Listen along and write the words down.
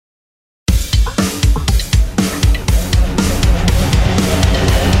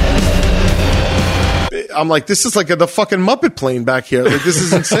I'm like, this is like the fucking Muppet plane back here. Like, this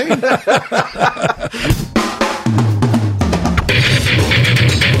is insane.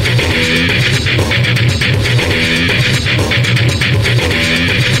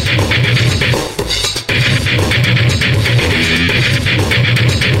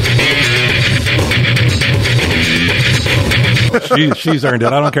 She's earned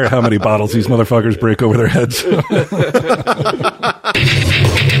it. I don't care how many bottles these motherfuckers break over their heads.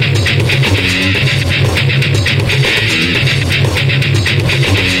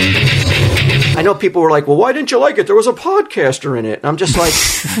 I know people were like, well, why didn't you like it? There was a podcaster in it. And I'm just like,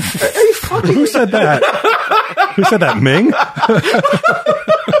 are you fucking... Who said that? Who said that, Ming?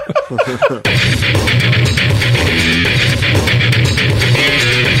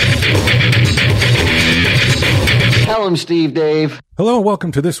 Tell him, Steve Dave. Hello and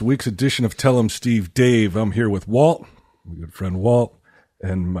welcome to this week's edition of Tell 'em Steve Dave. I'm here with Walt, my good friend Walt,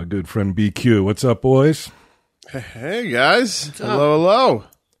 and my good friend BQ. What's up, boys? Hey guys. Hello.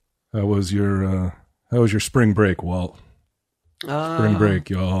 How was your spring break, Walt? Spring break,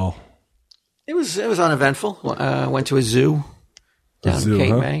 y'all. It was uneventful. Went to a zoo down in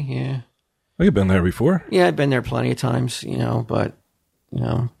Cape May. Yeah. Oh, you've been there before? Yeah, I've been there plenty of times, but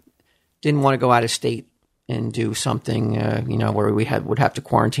didn't want to go out of state and do something, where we would have to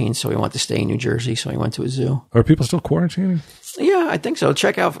quarantine. So we wanted to stay in New Jersey. So we went to a zoo. Are people still quarantining? Yeah, I think so.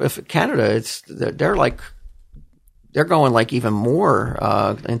 Check out if Canada. They're going like even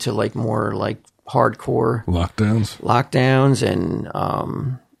more into like more like hardcore lockdowns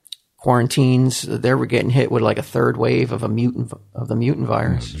and quarantines. They were getting hit with like a third wave of the mutant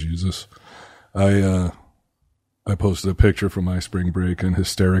virus. Oh, Jesus, I posted a picture from my spring break and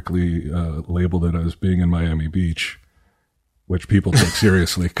hysterically labeled it as being in Miami Beach, which people take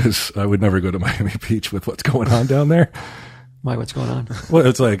seriously because I would never go to Miami Beach with what's going on down there. Why? What's going on? Well,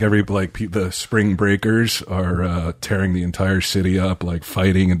 it's like the spring breakers are tearing the entire city up, like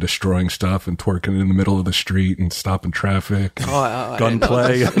fighting and destroying stuff and twerking in the middle of the street and stopping traffic,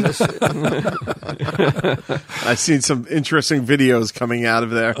 gunplay. I've seen some interesting videos coming out of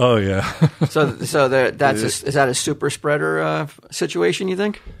there. Oh yeah. So is that a super spreader situation? You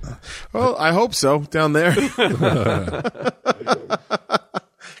think? Well, I hope so. Down there.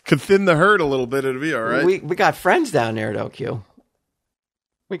 Could thin the herd a little bit, it'd be all right. We got friends down there though, Q.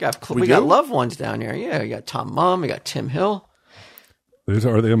 We got loved ones down there. Yeah, we got Tom Mum, we got Tim Hill.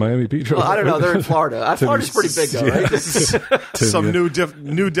 Are they in Miami Beach? Well, I don't know. They're in Florida. Florida's pretty big though, right? Some new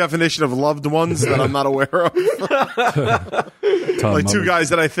definition of loved ones that I'm not aware of. Like two guys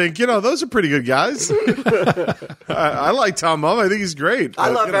that I think, those are pretty good guys. I like Tom Mum. I think he's great. I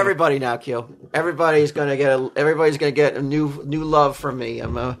love everybody now, Q. Everybody's gonna get a new love from me.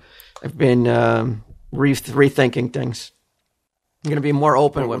 I've been rethinking things. I'm gonna be more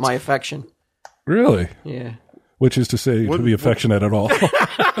open with my affection. Really? Yeah. Which is to say, to be affectionate at all.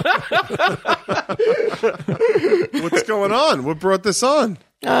 What's going on? What brought this on?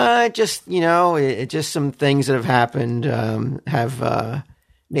 Just some things that have happened have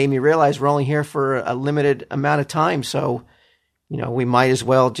made me realize we're only here for a limited amount of time. So, we might as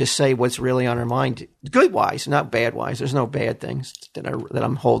well just say what's really on our mind, good wise, not bad wise. There's no bad things that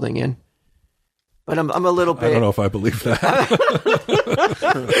I'm holding in. But I'm a little bit. I don't know if I believe that.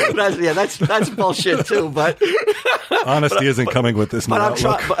 that's bullshit too. But honesty isn't coming with this. But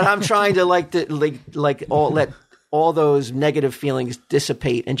I'm trying to let all those negative feelings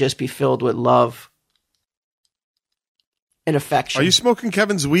dissipate and just be filled with love and affection. Are you smoking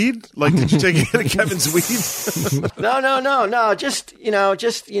Kevin's weed? Like, did you take a hit of Kevin's weed? No.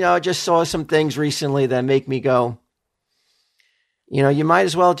 Just saw some things recently that make me go. You might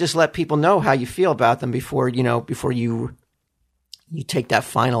as well just let people know how you feel about them before you take that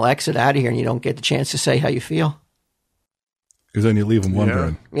final exit out of here and you don't get the chance to say how you feel. Because then you leave them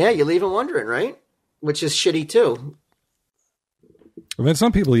wondering. Yeah, you leave them wondering, right? Which is shitty too. I mean,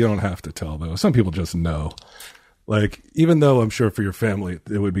 some people you don't have to tell, though. Some people just know. Like, even though I'm sure for your family,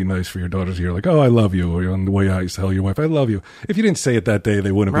 it would be nice for your daughters to hear, like, oh, I love you. Or on the way out, you tell your wife, I love you. If you didn't say it that day,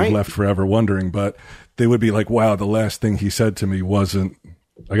 they wouldn't be left forever wondering. But they would be like, wow, the last thing he said to me wasn't,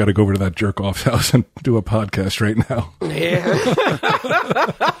 I got to go over to that jerk-off's house and do a podcast right now. Yeah.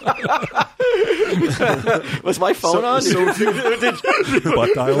 Was my phone on? Butt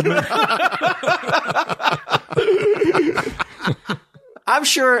dialed me? I'm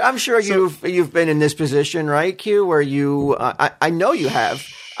sure you've been in this position, right, Q? Where you, I know you have.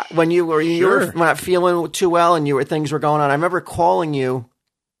 When you were not feeling too well and things were going on. I remember calling you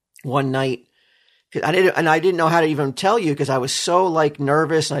one night. I didn't know how to even tell you because I was so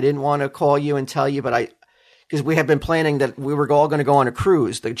nervous and I didn't want to call you and tell you, because we had been planning that we were all going to go on a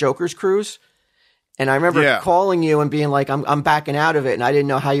cruise, the Joker's cruise. And I remember Yeah. calling you and being like, I'm backing out of it. And I didn't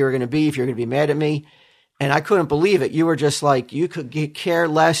know how you were going to be, if you're going to be mad at me. And I couldn't believe it. You were just like, you could care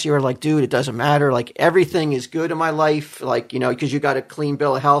less. You were like, dude, it doesn't matter. Like, everything is good in my life. Like, you know, because you got a clean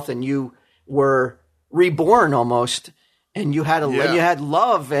bill of health and you were reborn almost. And you had you had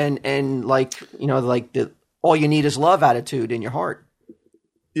love and like, you know, like all you need is love attitude in your heart.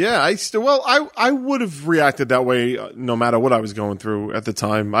 Yeah, I would have reacted that way no matter what I was going through at the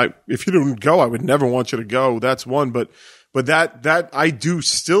time. If you didn't go, I would never want you to go. That's one, but that I do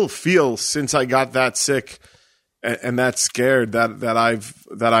still feel since I got that sick and that scared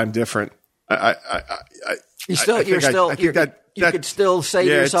that I'm different. You could still say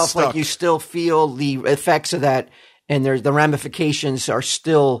to yourself like you still feel the effects of that, and the ramifications are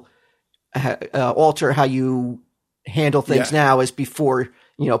still alter how you handle things now as before,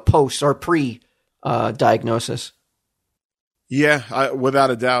 you know, post or pre diagnosis. Yeah,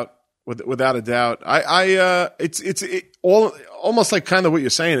 without a doubt. Without a doubt. It's all almost like kind of what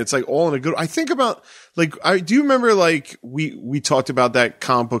you're saying. It's like all in a good. I think about like do you remember like we talked about that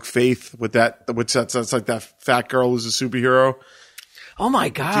comic book Faith with that's like that fat girl who's a superhero. Oh my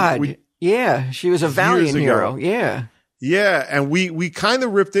God! Yeah, she was a valiant hero. Yeah. Yeah, and we kind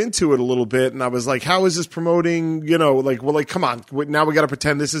of ripped into it a little bit, and I was like, "How is this promoting?" You know, like, well, like, come on, now we got to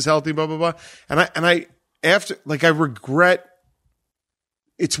pretend this is healthy, blah blah blah. And I after like I regret.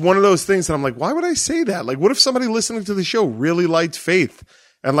 It's one of those things that I'm like, why would I say that? Like, what if somebody listening to the show really liked Faith,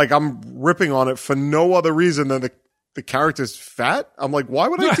 and like I'm ripping on it for no other reason than the character's fat? I'm like, why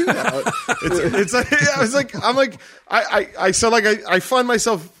would I do that? it's like I find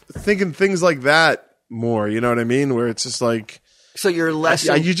myself thinking things like that more. You know what I mean? Where it's just like, so you're less.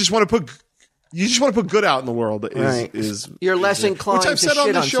 You just want to put good out in the world. You're less inclined, which I've to said on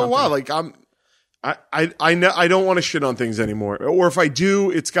shit the show a while. Like I don't want to shit on things anymore. Or if I do,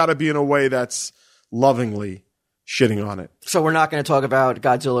 it's got to be in a way that's lovingly shitting on it. So we're not going to talk about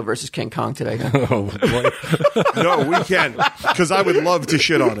Godzilla versus King Kong today. Huh? Oh, boy. No, we can, because I would love to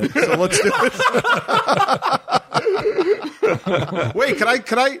shit on it. So let's do it. Wait,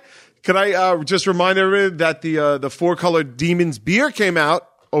 can I just remind everybody that the Four Colored Demons beer came out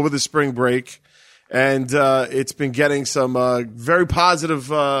over the spring break, and it's been getting some very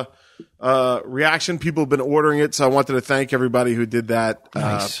positive reaction. People have been ordering it, so I wanted to thank everybody who did that.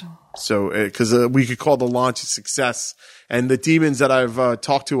 Nice. Because we could call the launch a success, and the demons that I've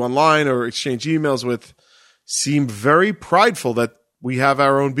talked to online or exchanged emails with seem very prideful that we have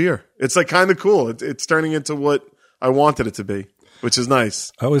our own beer. It's like kind of cool. It's turning into what I wanted it to be, which is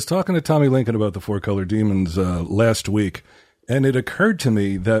nice. I was talking to Tommy Lincoln about the Four Color Demons last week, and it occurred to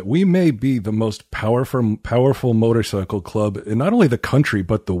me that we may be the most powerful motorcycle club in not only the country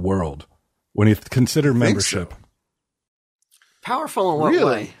but the world when you consider membership. So. Powerful in what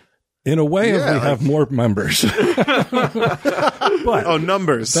way? In a way, we have more members. But,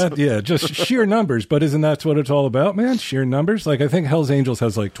 numbers. Just sheer numbers. But isn't that what it's all about, man? Sheer numbers? Like, I think Hell's Angels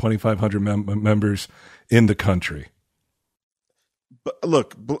has like 2,500 members in the country. But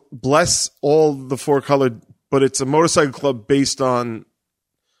look, bless all the Four Colored, but it's a motorcycle club based on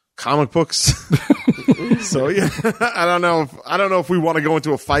comic books. So yeah, I don't know if we want to go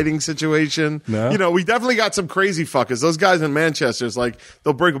into a fighting situation. No. You know, we definitely got some crazy fuckers. Those guys in Manchester, it's like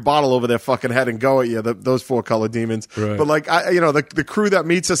they'll break a bottle over their fucking head and go at you. Those Four Color Demons. Right. But like, the crew that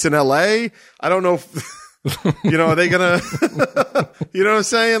meets us in LA, I don't know if are they gonna? You know what I'm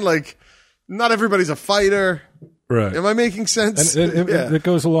saying? Like, not everybody's a fighter. Right. Am I making sense? And it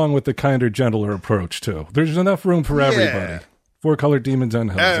goes along with the kinder, gentler approach too. There's enough room for everybody. Four Colored Demons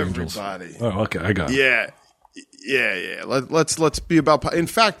and Hell's Angels. Everybody. Oh, okay, I got it. Yeah. Let's be about. In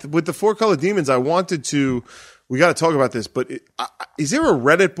fact, with the Four Colored Demons, I wanted to. We got to talk about this, but is there a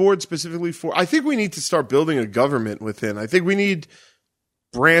Reddit board specifically for? I think we need to start building a government within. I think we need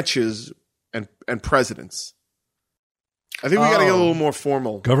branches and presidents. I think we got to get a little more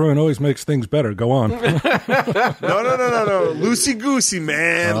formal. Government always makes things better. Go on. No. Loosey goosey,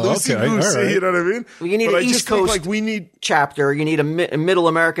 man. Loosey goosey. Right. You know what I mean? Well, you need an East Coast chapter. You need a Middle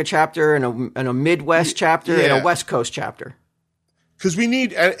America chapter and a Midwest chapter and a West Coast chapter. Because we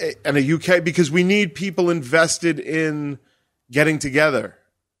need and a UK because we need people invested in getting together.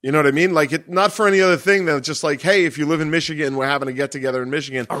 You know what I mean? Like not for any other thing than just like, hey, if you live in Michigan, we're having a get together in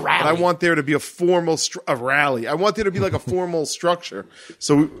Michigan. A rally. And I want there to be a formal a rally. I want there to be like a formal structure.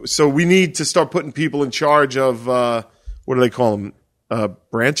 So we need to start putting people in charge of what do they call them?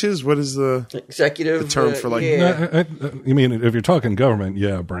 Branches? What is the executive term for like? You mean if you're talking government,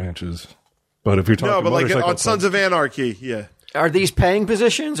 branches. But if you're talking like on Sons of Anarchy, yeah. Are these paying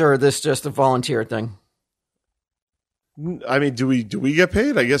positions or is this just a volunteer thing? I mean, do we get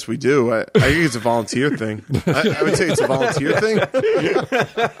paid? I guess we do. I think it's a volunteer thing. I would say it's a volunteer thing.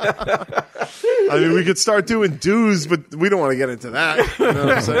 I mean, we could start doing dues, but we don't want to get into that. You know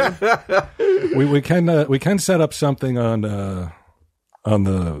what I'm saying? We can set up something on the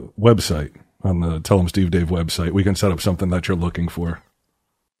website, on the Tell 'em Steve Dave website. We can set up something that you're looking for.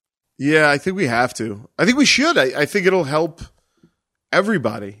 Yeah, I think we have to. I think we should. I think it'll help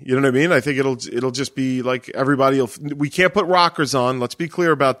everybody. You know what I mean? I think it'll just be like everybody. We can't put rockers on. Let's be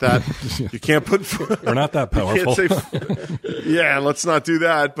clear about that. You can't put. We're not that powerful. Yeah, let's not do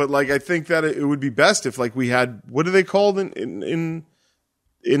that. But like, I think that it would be best if like we had, what are they called in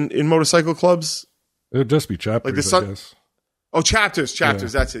motorcycle clubs? It would just be chapters, I guess. Oh, chapters. Yeah.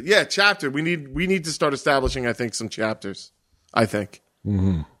 That's it. Yeah, chapter. We need to start establishing, I think, some chapters. I think.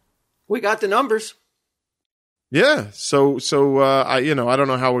 Mm-hmm. We got the numbers. Yeah. So I don't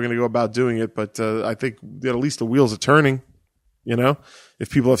know how we're going to go about doing it, but I think that at least the wheels are turning. You know, if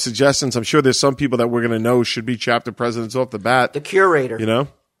people have suggestions, I'm sure there's some people that we're going to know should be chapter presidents off the bat. The curator. You know.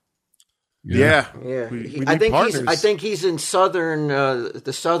 Yeah. We I think he's in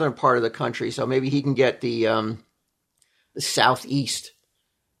the southern part of the country, so maybe he can get the southeast.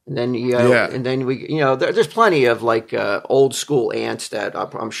 And then and then there's plenty of like old school ants that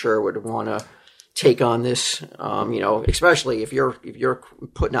I'm sure would want to take on this. Especially if you're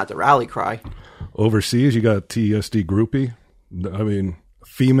putting out the rally cry. Overseas, you got TSD groupie. I mean,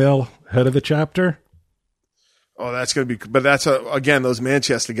 female head of the chapter. Oh, that's going to be, but that's again, those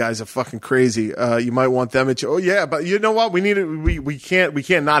Manchester guys are fucking crazy. You might want them at but you know what? We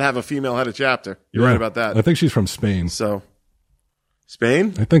can't not have a female head of chapter. You're right about that. I think she's from Spain. So,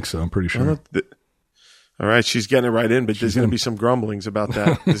 Spain? I think so. I'm pretty sure. All right. She's getting it right in, but there's going to be some grumblings about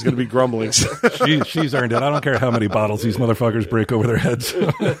that. There's going to be grumblings. She's earned it. I don't care how many bottles these motherfuckers break over their heads.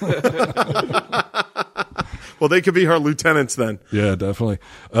 Well, they could be her lieutenants then. Yeah, definitely.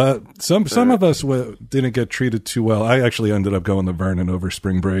 Some of us didn't get treated too well. I actually ended up going to Vernon over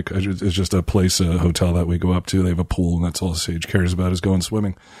spring break. It's just a hotel that we go up to. They have a pool, and that's all Sage cares about is going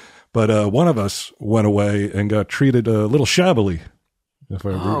swimming. But one of us went away and got treated a little shabbily, if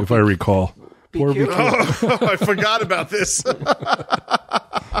I recall. I forgot about this. No,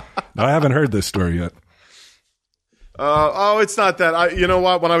 I haven't heard this story yet. It's not that. You know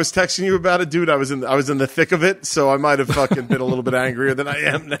what? When I was texting you about it, dude, I was in the thick of it, so I might have fucking been a little bit angrier than I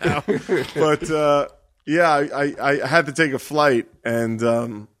am now. But I had to take a flight, and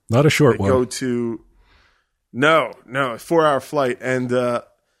not a short one. Go to no, a 4-hour flight, and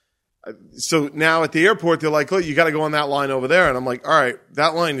so now at the airport they're like, "Look, you got to go on that line over there," and I'm like, "All right,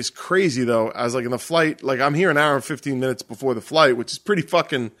 that line is crazy though." I was like, in the flight, like I'm here an hour and 15 minutes before the flight, which is pretty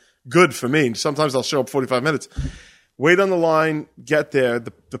fucking good for me. Sometimes I'll show up 45 minutes. Wait on the line, get there.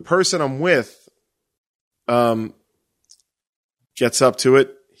 The person I'm with gets up to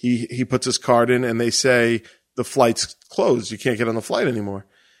it. He puts his card in, and they say the flight's closed. You can't get on the flight anymore.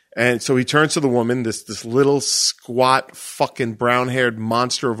 And so he turns to the woman, this little squat fucking brown-haired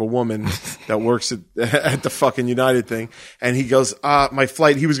monster of a woman that works at the fucking United thing. And he goes, my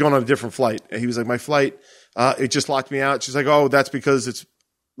flight, he was going on a different flight. And he was like, my flight, it just locked me out. She's like, oh, that's because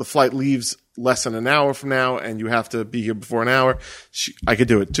the flight leaves less than an hour from now, and you have to be here before an hour. I could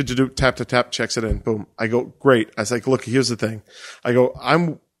do it. Tap, tap, tap, checks it in. Boom. I go, great. I was like, look, here's the thing. I go,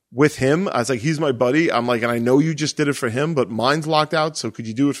 I'm with him. I was like, he's my buddy. I'm like, and I know you just did it for him, but mine's locked out. So could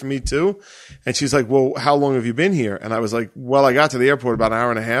you do it for me too? And she's like, well, how long have you been here? And I was like, well, I got to the airport about an hour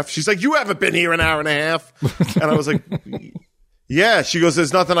and a half. She's like, you haven't been here an hour and a half. And I was like, yeah. She goes,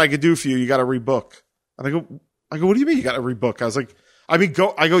 there's nothing I could do for you. You got to rebook. And I go, what do you mean you got to rebook? I was like,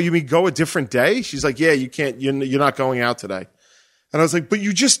 you mean go a different day? She's like, yeah, you can't, you're not going out today. And I was like, but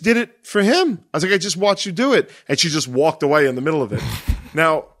you just did it for him. I was like, I just watched you do it. And she just walked away in the middle of it.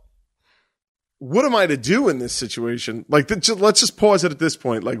 Now, what am I to do in this situation? Like, let's just pause it at this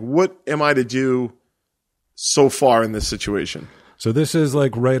point. Like, what am I to do so far in this situation? So this is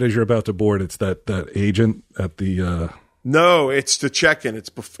like right as you're about to board. It's that agent at the. No, it's the check-in.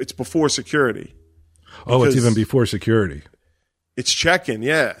 It's before security. Oh, it's even before security. It's check-in.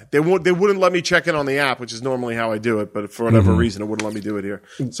 Yeah, they wouldn't let me check in on the app, which is normally how I do it. But for whatever reason, it wouldn't let me do it here.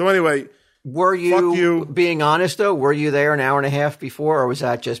 So anyway, were you being honest though? Were you there an hour and a half before, or was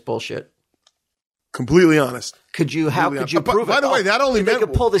that just bullshit? Completely honest. How could you prove it? By the way, that only meant they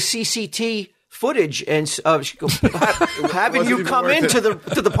could pull the CCT footage and having you come into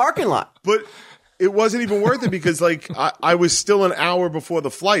the parking lot. But it wasn't even worth it because like I was still an hour before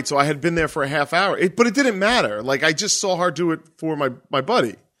the flight, so I had been there for a half hour. But it didn't matter. Like I just saw her do it for my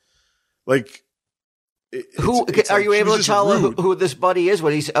buddy. Like are you able to tell who this buddy is?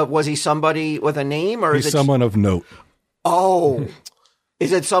 Was he somebody with a name, or he's someone of note? Oh,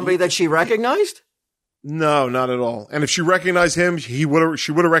 is it somebody that she recognized? No, not at all. And if she recognized him, she would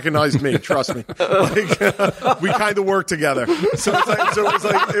have recognized me. Trust me. Like, we kind of worked together. So it was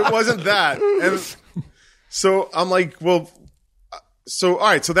like, it wasn't that. And so I'm like, well, so, all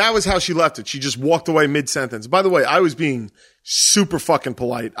right. So that was how she left it. She just walked away mid-sentence. By the way, I was being super fucking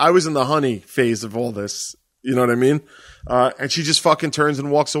polite. I was in the honey phase of all this. You know what I mean? And she just fucking turns and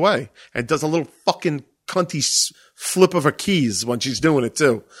walks away and does a little fucking cunty flip of her keys when she's doing it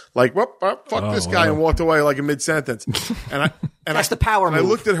too. Like, whoop, whoop, fuck this guy, and walked away like a mid-sentence. And that's the power move. I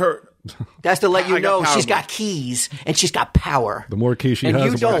looked at her. That's to let you know she's got keys and she's got power. The more keys she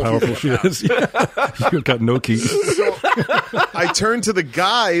has, the more powerful she is. You've got no keys. So I turned to the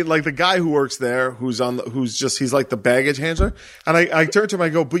guy, like the guy who works there, he's like the baggage handler. And I turned to him, I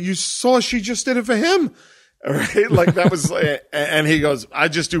go, but you saw she just did it for him. All right. Like that was, and he goes, I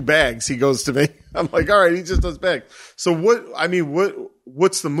just do bags. He goes to me. I'm like, all right, he just does bags. So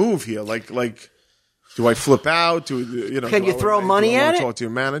what's the move here? Like, do I flip out? Can you throw money at it? Talk to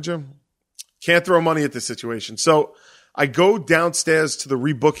your manager. Can't throw money at this situation. So I go downstairs to the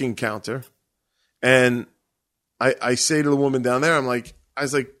rebooking counter and I say to the woman down there, I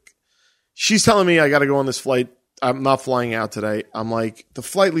was like, she's telling me I got to go on this flight. I'm not flying out today. I'm like, the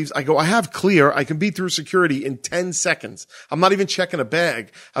flight leaves. I go, I have clear. I can be through security in 10 seconds. I'm not even checking a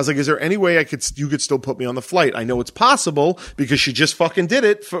bag. I was like, is there any way you could still put me on the flight? I know it's possible because she just fucking did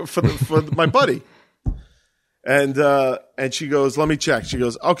it for my buddy. And she goes, let me check. She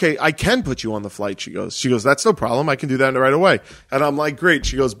goes, okay, I can put you on the flight. She goes, that's no problem. I can do that right away. And I'm like, great.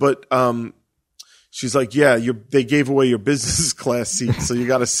 She goes, but, she's like, yeah, they gave away your business class seat, so you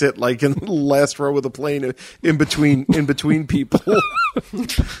got to sit like in the last row of the plane in between people.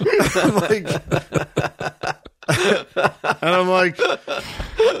 I'm like,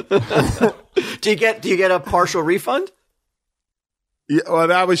 do you get a partial refund? Yeah, well,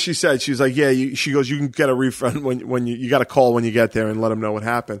 that was she said. She was like, yeah. She goes, you can get a refund when you got to call when you get there and let them know what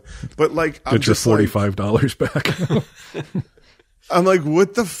happened. But like, get your $45 back. I'm like,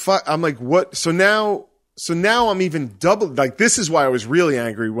 what the fuck? I'm like, what? So now I'm even double. Like, this is why I was really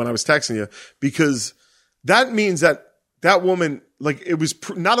angry when I was texting you, because that means that woman, like, it was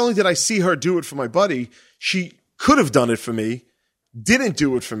not only did I see her do it for my buddy, she could have done it for me, didn't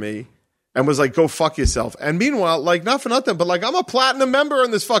do it for me, and was like, go fuck yourself. And meanwhile, like, not for nothing, but like, I'm a platinum member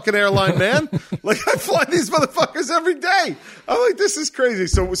in this fucking airline, man. Like, I fly these motherfuckers every day. I'm like, this is crazy.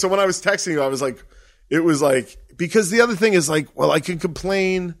 So when I was texting you, I was like, it was like, because the other thing is like, well, I can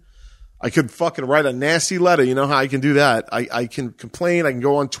complain. I could fucking write a nasty letter. You know how I can do that? I can complain. I can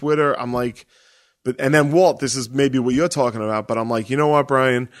go on Twitter. I'm like, and then Walt, this is maybe what you're talking about, but I'm like, you know what,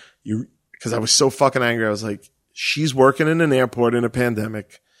 Brian? Because I was so fucking angry. I was like, she's working in an airport in a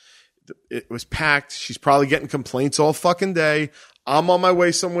pandemic. It was packed. She's probably getting complaints all fucking day. I'm on my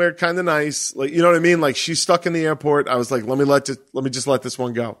way somewhere kind of nice. Like, you know what I mean? Like, she's stuck in the airport. I was like, let me just let this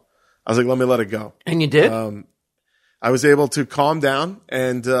one go. I was like, let me let it go. And you did? I was able to calm down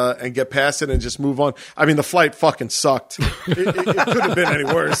and get past it and just move on. I mean, the flight fucking sucked. It couldn't have been any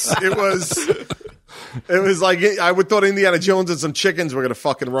worse. It was like, I would thought Indiana Jones and some chickens were going to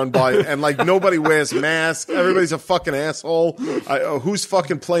fucking run by, and like nobody wears masks. Everybody's a fucking asshole. Who's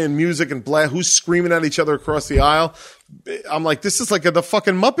fucking playing music and who's screaming at each other across the aisle? I'm like, this is like the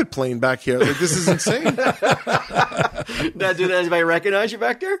fucking Muppet plane back here. Like, this is insane. Now, did anybody recognize you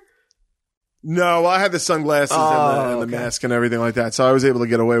back there? No, I had the sunglasses and the mask and everything like that, so I was able to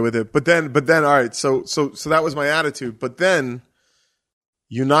get away with it. But then, all right, so that was my attitude. But then,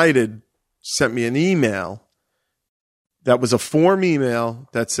 United sent me an email that was a form email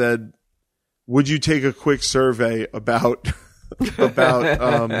that said, "Would you take a quick survey about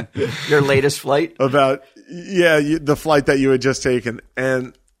your latest flight? About the flight that you had just taken?"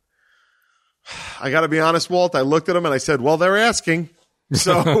 And I got to be honest, Walt. I looked at them and I said, "Well, they're asking."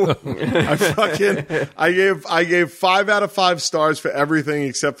 So I gave 5 out of 5 stars for everything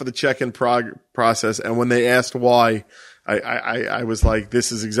except for the check-in process. And when they asked why, I was like,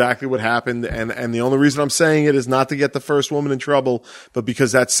 this is exactly what happened. And the only reason I'm saying it is not to get the first woman in trouble, but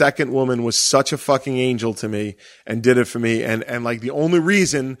because that second woman was such a fucking angel to me and did it for me. And like the only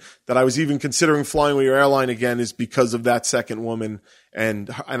reason that I was even considering flying with your airline again is because of that second woman.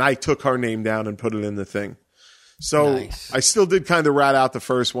 And I took her name down and put it in the thing. So nice. I still did kind of rat out the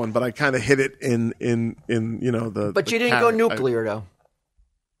first one, but I kind of hit it in the. But you didn't go nuclear though.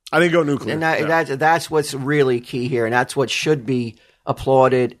 I didn't go nuclear. And that's what's really key here, and that's what should be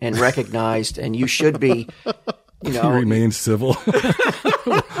applauded and recognized. And you should be, remain civil. Because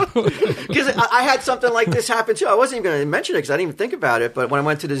I had something like this happen too. I wasn't even going to mention it because I didn't even think about it. But when I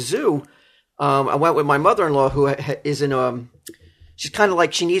went to the zoo, I went with my mother-in-law, who is in she's kind of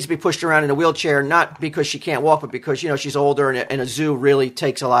like she needs to be pushed around in a wheelchair, not because she can't walk, but because, she's older and a zoo really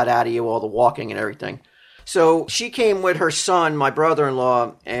takes a lot out of you, all the walking and everything. So she came with her son, my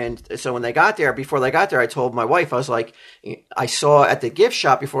brother-in-law, and so when they got there, before they got there, I told my wife, I was like, I saw at the gift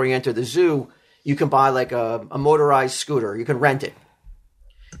shop before you enter the zoo, you can buy like a motorized scooter. You can rent it.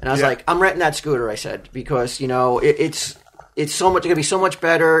 And I was like, I'm renting that scooter, I said, because, it's so much going to be so much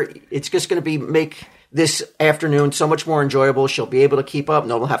better. It's just going to make this afternoon so much more enjoyable. She'll be able to keep up.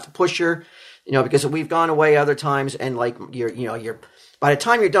 No one will have to push her, because we've gone away other times and like you're by the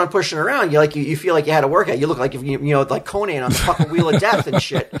time you're done pushing around, you feel like you had a workout. You look like like Conan on the fucking Wheel of Death and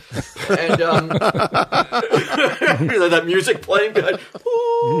shit. And that music playing good.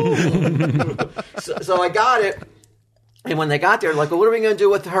 So I got it. And when they got there, like, well, what are we going to do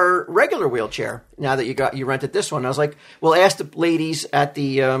with her regular wheelchair now that you rented this one? And I was like, well, ask the ladies at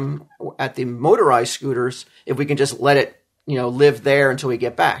the motorized scooters if we can just let it, live there until we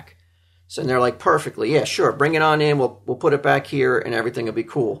get back. So they're like, perfectly, yeah, sure, bring it on in. We'll put it back here, and everything will be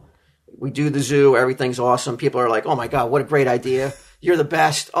cool. We do the zoo, everything's awesome. People are like, oh my god, what a great idea! You're the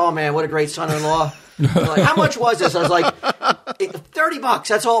best. Oh man, what a great son-in-law. Like, how much was this? I was like, $30.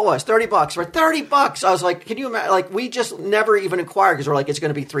 That's all it was. $30 for $30. I was like, can you imagine? Like, we just never even inquired because we're like, it's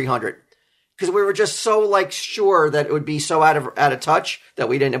going to be $300 because we were just so like sure that it would be so out of touch that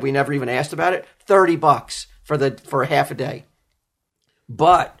we never even asked about it. $30 for half a day.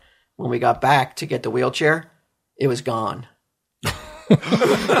 But when we got back to get the wheelchair, it was gone. And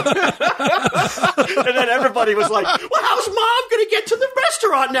then everybody was like, well, how's Mom going to get to the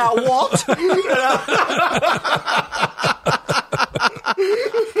restaurant now, Walt?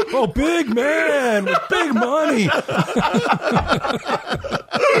 Oh, big man with big money.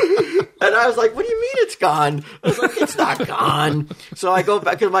 And I was like, what do you mean it's gone? I was like, it's not gone. So I go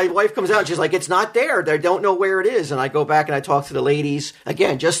back, because my wife comes out and she's like, it's not there. They don't know where it is. And I go back and I talk to the ladies,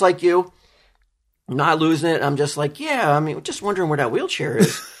 again, just like you. I'm not losing it. I'm just like, yeah, I mean, just wondering where that wheelchair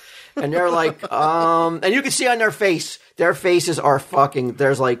is. And they're like, and you can see on their faces are fucking,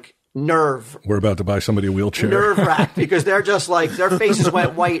 there's like nerve. We're about to buy somebody a wheelchair. Nerve wracked, because they're just like, their faces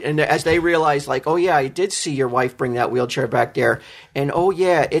went white. And as they realized, like, oh yeah, I did see your wife bring that wheelchair back there. And oh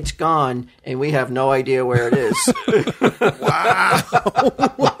yeah, it's gone. And we have no idea where it is. Wow.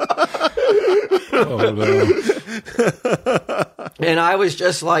 Oh, no. And I was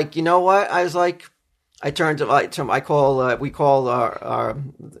just like, you know what? I was like, we call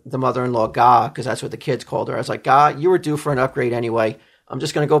the mother-in-law Ga, because that's what the kids called her. I was like, Ga, you were due for an upgrade anyway. I'm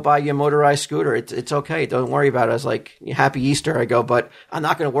just going to go buy you a motorized scooter. It's okay. Don't worry about it. I was like, happy Easter. I go, but I'm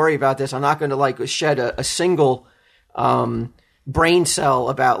not going to worry about this. I'm not going to like shed a single brain cell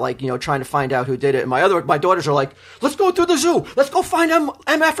about like, trying to find out who did it. And my daughters are like, let's go through the zoo. Let's go find them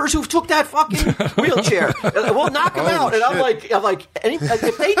MFers who took that fucking wheelchair. We'll knock them out. And I'm like,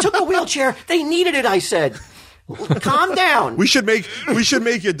 if they took a wheelchair, they needed it. I said, calm down. We should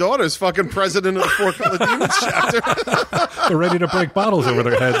make your daughters fucking president of the Four Color Demons chapter. They're ready to break bottles over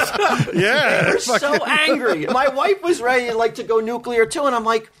their heads. Yeah, they're so angry. My wife was ready to go nuclear too, and I'm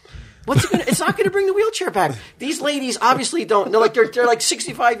like, it's not going to bring the wheelchair back. These ladies obviously don't know. Like they're like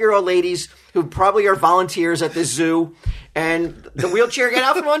 65-year-old ladies who probably are volunteers at this zoo, and the wheelchair got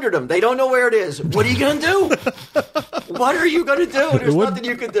out from under them. They don't know where it is. What are you going to do? What are you going to do? There's nothing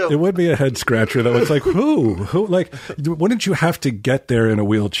you can do. It would be a head scratcher though. It's like who? Like, wouldn't you have to get there in a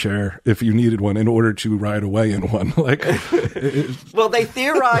wheelchair if you needed one in order to ride away in one? Like, well, they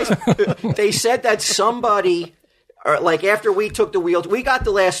theorized. They said that somebody. Or like after we took the wheels, we got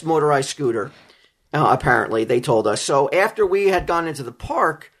the last motorized scooter, apparently, they told us. So after we had gone into the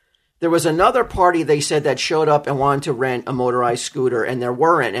park, there was another party, they said, that showed up and wanted to rent a motorized scooter, and there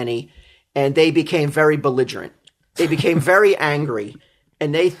weren't any, and they became very belligerent. They became very angry,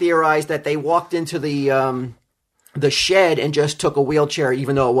 and they theorized that they walked into the shed and just took a wheelchair,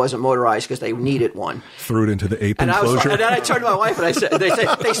 even though it wasn't motorized, because they needed one. Threw it into the ape enclosure. And then I turned to my wife and I said, they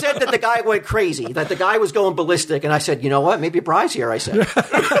said that the guy went crazy, that the guy was going ballistic. And I said, you know what? Maybe Bry's here. I said,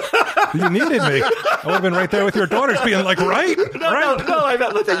 you needed me. I would have been right there with your daughters, being like, right? No. I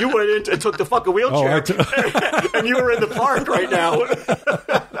meant that you went in and took the fucking wheelchair, and you were in the park right now.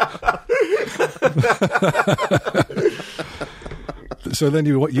 So then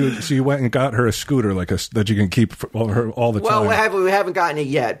you went and got her a scooter that you can keep all the time. Well, we haven't gotten it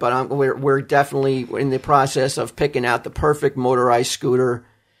yet, but we're definitely in the process of picking out the perfect motorized scooter.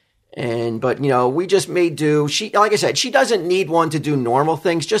 But we just made do. Like I said, she doesn't need one to do normal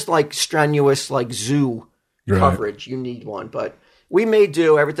things, just like strenuous like zoo coverage. You need one, but we made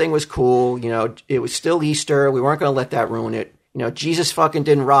do. Everything was cool. It was still Easter. We weren't going to let that ruin it. Jesus fucking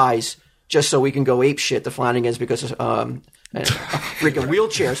didn't rise just so we can go ape shit to Flanagan's because a freaking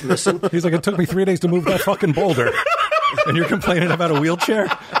wheelchair's missing. He's like, it took me 3 days to move that fucking boulder. And you're complaining about a wheelchair?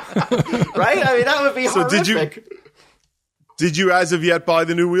 Right? I mean, that would be horrific. Did you as of yet buy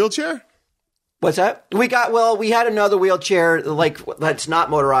the new wheelchair? What's that? We had another wheelchair, like, that's not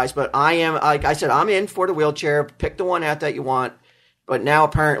motorized, but like I said, I'm in for the wheelchair. Pick the one out that you want. But now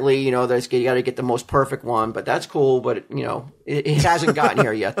apparently, you got to get the most perfect one, but that's cool. But, it hasn't gotten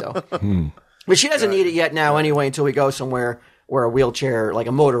here yet, though. But she doesn't need it yet now anyway until we go somewhere where a wheelchair, like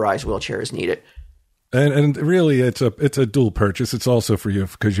a motorized wheelchair, is needed. And really, it's a dual purchase. It's also for you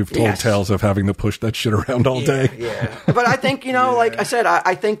because you've told tales of having to push that shit around all day. Yeah. But I think, like I said,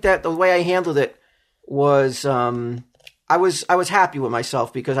 I think that the way I handled it was I was happy with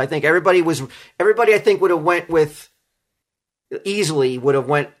myself because I think everybody I think would have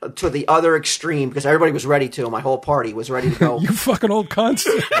went to the other extreme because everybody was ready to. My whole party was ready to go. You fucking old cunts.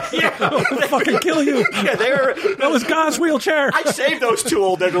 I'll fucking kill you. Yeah, that was God's wheelchair. I saved those 2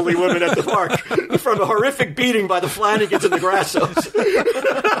 old elderly women at the park from a horrific beating by the Flanagans and the Grassos.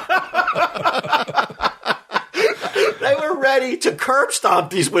 They were ready to curb stomp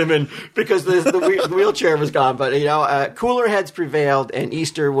these women because the wheelchair was gone. But, cooler heads prevailed and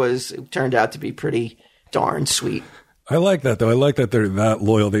Easter turned out to be pretty darn sweet. I like that, though. I like that they're that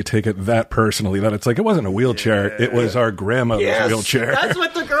loyal. They take it that personally, that it's like, it wasn't a wheelchair. Yeah. It was our grandmother's wheelchair. That's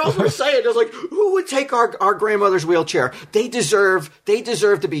what the girls were saying. It was like, who would take our grandmother's wheelchair? They deserve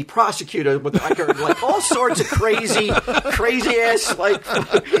to be prosecuted with like all sorts of crazy ass, like,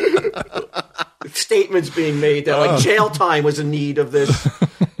 statements being made that, like, jail time was in need of this.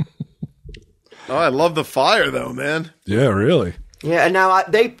 Oh, I love the fire, though, man. Yeah, really. Yeah, and now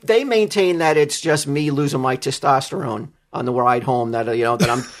they maintain that it's just me losing my testosterone on the ride home. That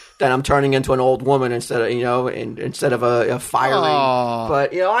that I'm turning into an old woman instead of a fiery. Aww.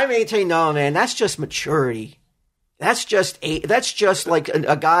 But I maintain no, man. That's just maturity. That's just like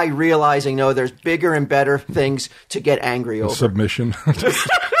a guy realizing there's bigger and better things to get angry over. Submission.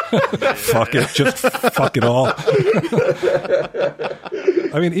 Fuck it. Just fuck it all.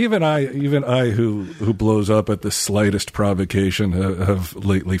 I mean, even I who blows up at the slightest provocation have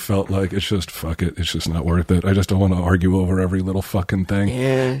lately felt like it's just fuck it. It's just not worth it. I just don't want to argue over every little fucking thing.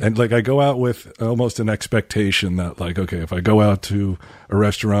 Yeah. And like I go out with almost an expectation that like, okay, if I go out to a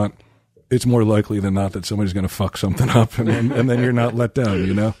restaurant, it's more likely than not that somebody's going to fuck something up, and then you're not let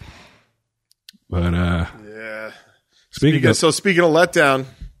down, But yeah. Speaking of letdown.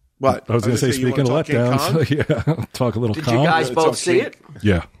 What? I was going to say, speaking of letdowns, yeah, talk a little Did you guys both see it?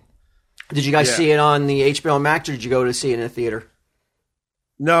 Yeah. Did you guys see it on the HBO Max, or did you go to see it in a theater?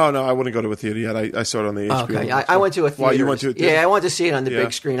 No, I wouldn't go to a theater yet. I saw it on the HBO. Okay, I went to a theater. Well, you went to a theater? Yeah, I wanted to see it on the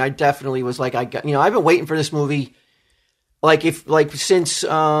big screen. I definitely was like, I've been waiting for this movie, since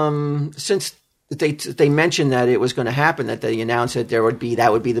they mentioned that it was going to happen, that they announced that that would be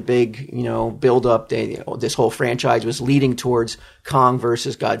the big, build up. This whole franchise was leading towards Kong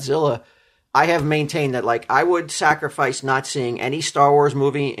versus Godzilla. I have maintained that I would sacrifice not seeing any Star Wars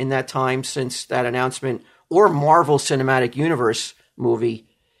movie in that time since that announcement, or Marvel Cinematic Universe movie,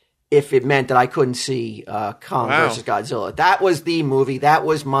 if it meant that I couldn't see Kong versus Godzilla. That was the movie. That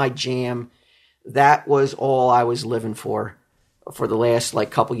was my jam. That was all I was living for the last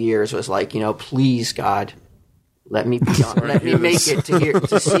couple years. Was please God, let me be on. Let me make it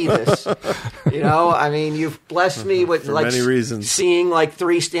to see this. I mean, you've blessed me with many reasons. Seeing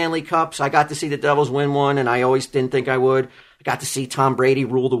 3 Stanley Cups. I got to see the Devils win one, and I always didn't think I would. I got to see Tom Brady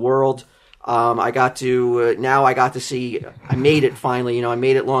rule the world. I got to see. I made it finally. I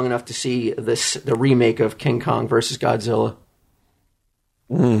made it long enough to see the remake of King Kong versus Godzilla.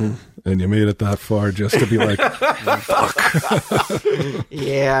 Mm. And you made it that far just to be like, fuck.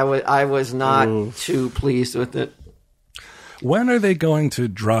 Yeah, I was not too pleased with it. When are they going to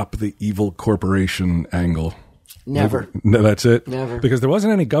drop the evil corporation angle? Never. No, that's it? Never. Because there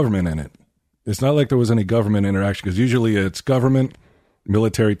wasn't any government in it. It's not like there was any government interaction, because usually it's government,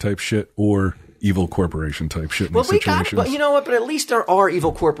 military type shit, or evil corporation type shit in these situations. But you know what? But at least there are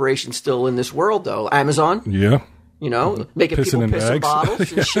evil corporations still in this world, though. Amazon. Yeah. Making people piss in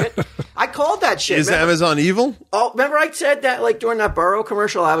bottles and shit. I called that shit. Is Amazon evil? Oh, remember I said that during that Burrow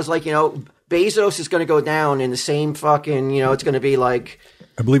commercial? I was like, Bezos is going to go down in the same fucking, it's going to be like...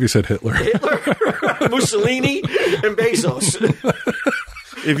 I believe you said Hitler. Mussolini, and Bezos.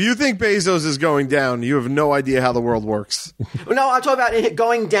 If you think Bezos is going down, you have no idea how the world works. No, I'm talking about it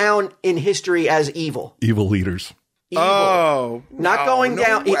going down in history as evil. Evil leaders. Evil. Oh. Not going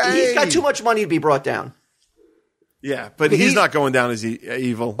down. He's got too much money to be brought down. Yeah, but he's not going down as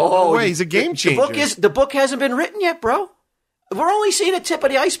evil. Oh, no way. He's a game changer. The book hasn't been written yet, bro. We're only seeing a tip of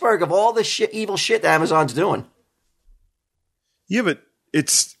the iceberg of all the evil shit that Amazon's doing. Yeah, but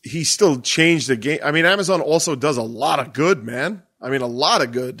he still changed the game. I mean, Amazon also does a lot of good, man. I mean, a lot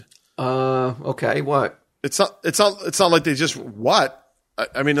of good. Okay, what? It's not like they just what?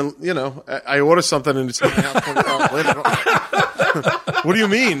 I mean, you know, I order something and it's going to have 24 hours later. What do you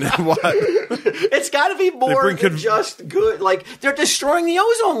mean? What? It's got to be more than just good. Like, they're destroying the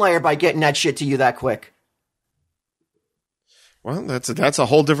ozone layer by getting that shit to you that quick. Well, that's a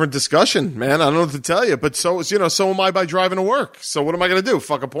whole different discussion, man. I don't know what to tell you, but so am I by driving to work. So what am I going to do?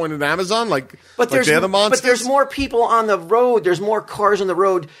 Fucking point at Amazon like they're the monsters? But there's more people on the road. There's more cars on the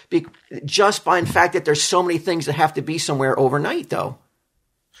road just by the fact that there's so many things that have to be somewhere overnight, though.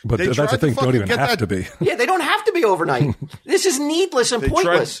 But that's the thing. Don't even have to be. Yeah, they don't have to be overnight. This is needless and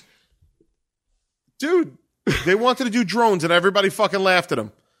pointless. Dude, they wanted to do drones and everybody fucking laughed at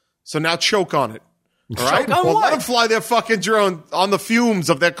them. So now choke on it. All right? Well, let them fly their fucking drone on the fumes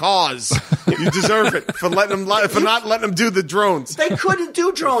of their cars. You deserve it for not letting them do the drones. They couldn't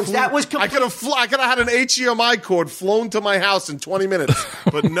do drones. That was I could have had an HDMI cord flown to my house in 20 minutes,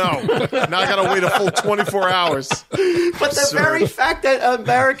 but no. Now I got to wait a full 24 hours. But the very fact that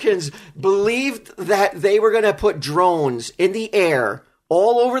Americans believed that they were going to put drones in the air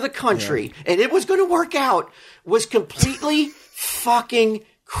all over the country and it was going to work out was completely fucking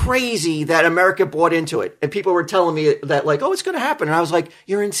crazy that America bought into it. And people were telling me that like, oh, it's going to happen. And I was like,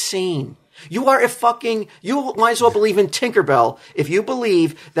 you're insane. You might as well believe in Tinkerbell if you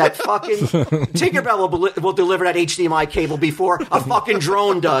believe that fucking Tinkerbell will deliver that HDMI cable before a fucking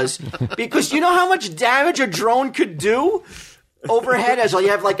drone does. Because you know how much damage a drone could do? Overhead, as you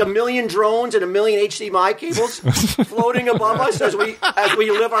have like 1 million drones and 1 million HDMI cables floating above us as we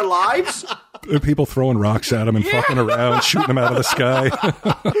live our lives. People throwing rocks at them and fucking around, shooting them out of the sky.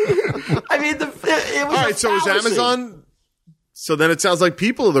 I mean, it was all right. So is Amazon? So then it sounds like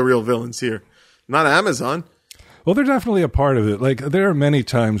people are the real villains here, not Amazon. Well, they're definitely a part of it. Like there are many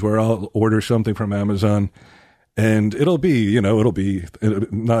times where I'll order something from Amazon. And it'll be not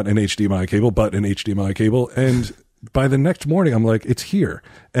an HDMI cable, but an HDMI cable. And by the next morning, I'm like, it's here.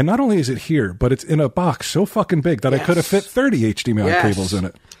 And not only is it here, but it's in a box so fucking big that I could have fit 30 HDMI cables in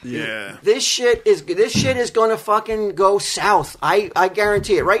it. Yeah. This shit is going to fucking go south. I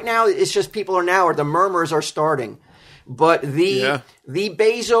guarantee it. Right now, it's just the murmurs are starting. But the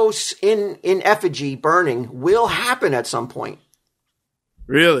Bezos in effigy burning will happen at some point.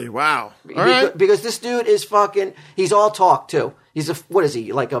 Really? Wow. All right. Because this dude is he's all talk too. What is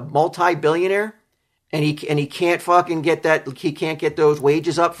he, like a multi-billionaire? And he can't fucking get he can't get those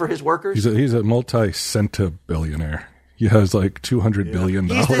wages up for his workers? He's a multi-centa billionaire. He has like $200 billion.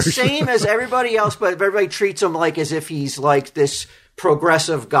 He's the same as everybody else, but everybody treats him like as if he's like this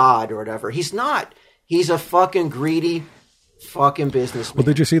progressive god or whatever. He's not. He's a fucking greedy fucking businessman. Well,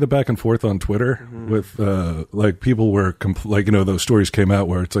 did you see the back and forth on Twitter with like people were those stories came out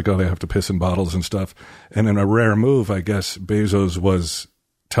where it's like, oh, they have to piss in bottles and stuff. And in a rare move, I guess Bezos was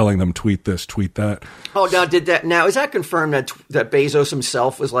telling them tweet this, tweet that. Oh, now is that confirmed that Bezos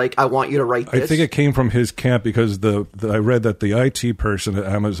himself was like, I want you to write this? I think it came from his camp because I read that the IT person at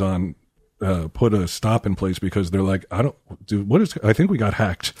Amazon put a stop in place because they're like, I think we got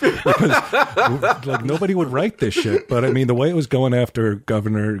hacked because like nobody would write this shit. But I mean, the way it was going after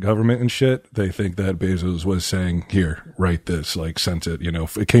government and shit, they think that Bezos was saying, here, write this, like sent it,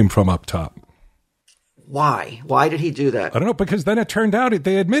 it came from up top. Why? Why did he do that? I don't know, because then it turned out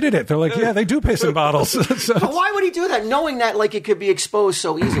they admitted it. They're like, yeah, they do piss in bottles. So, but why would he do that, knowing that like it could be exposed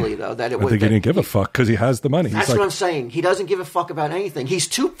so easily, though, that it would? I think he didn't give a fuck because he has the money. That's what I'm saying. He doesn't give a fuck about anything. He's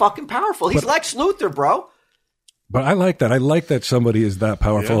too fucking powerful. He's Lex Luthor, bro. But I like that. I like that somebody is that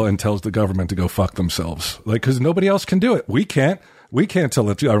powerful and tells the government to go fuck themselves. Like, because nobody else can do it. We can't. We can't tell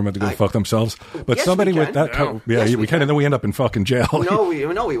the government to go fuck themselves. But somebody with that, we can, and then we end up in fucking jail. No,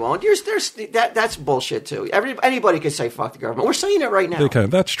 we won't. That's bullshit too. Anybody can say fuck the government. We're saying it right now. They can.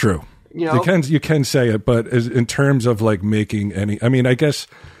 That's true. You can say it, but in terms of like making any, I mean, I guess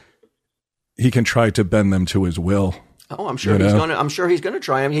he can try to bend them to his will. Oh, I'm sure he's gonna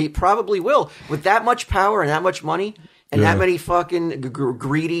try him. He probably will. With that much power and that much money and that many fucking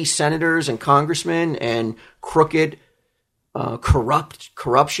greedy senators and congressmen and crooked.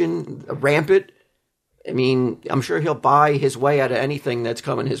 Corruption rampant. I mean, I'm sure he'll buy his way out of anything that's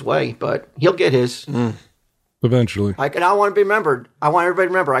coming his way, but he'll get his. Eventually. I want to be remembered. I want everybody to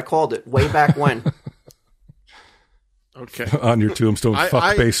remember I called it way back when. Okay. On your tombstone,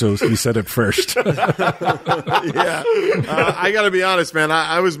 fuck Bezos. He said it first. Yeah. I got to be honest, man.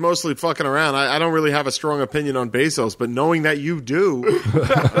 I was mostly fucking around. I don't really have a strong opinion on Bezos, but knowing that you do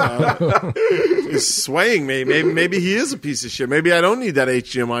is swaying me. Maybe he is a piece of shit. Maybe I don't need that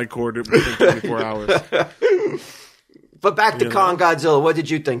HDMI cord within 24 hours. But back to Kong Godzilla. What did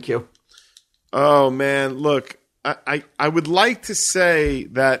you think, Hugh? Oh, man. Look, I would like to say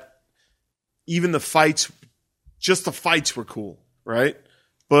that even the fights were cool, right?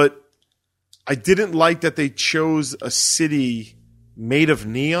 But I didn't like that they chose a city made of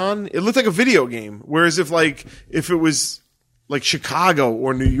neon. It looked like a video game. Whereas if it was like Chicago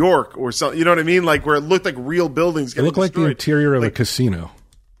or New York or something, you know what I mean? Like where it looked like real buildings. It looked like the interior of a casino.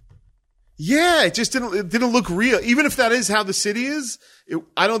 Yeah, it didn't look real. Even if that is how the city is,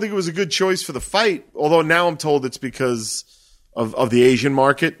 I don't think it was a good choice for the fight. Although now I'm told it's because of the Asian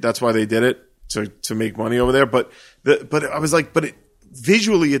market. That's why they did it. To make money over there, but I was like,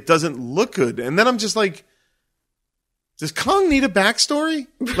 visually it doesn't look good. And then I'm just like, does Kong need a backstory?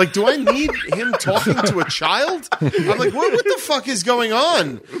 Like, do I need him talking to a child? I'm like, what the fuck is going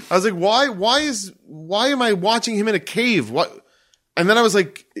on? I was like, why am I watching him in a cave? What? And then I was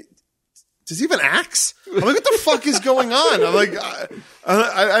like, does he have an axe? I'm like, what the fuck is going on? I'm like,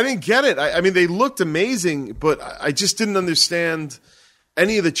 I didn't get it. I mean, they looked amazing, but I just didn't understand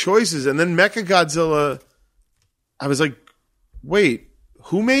any of the choices. And then Mechagodzilla, I was like, wait,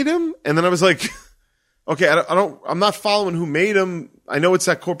 who made him? And then I was like, okay, I'm not following who made him. I know it's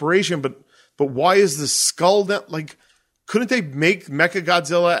that corporation, but why is the skull that, like, couldn't they make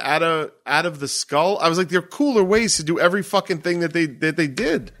Mechagodzilla out of the skull? I was like, there are cooler ways to do every fucking thing that they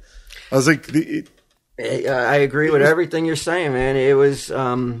did. I was like, I agree with everything you're saying, man. It was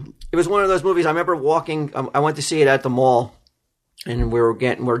one of those movies. I remember walking. I went to see it at the mall. And we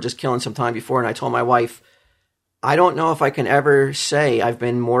were just killing some time before, and I told my wife, I don't know if I can ever say I've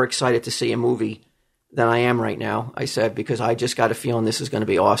been more excited to see a movie than I am right now. I said, because I just got a feeling this is going to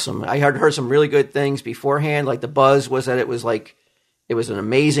be awesome. I heard some really good things beforehand, like the buzz was that it was an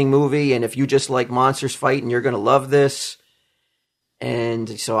amazing movie, and if you just like monsters fighting, you're going to love this.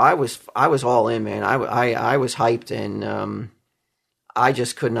 And so I was all in, man. I was hyped, and I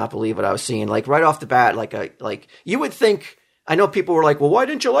just could not believe what I was seeing. Like right off the bat, like you would think. I know people were like, well, why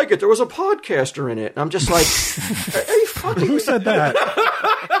didn't you like it? There was a podcaster in it. And I'm just like, are you fucking... Who said that?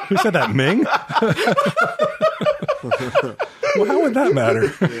 Who said that, Ming? Well, how would that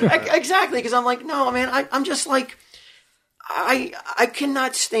matter? Exactly, because I'm like, no, man, I'm just like, I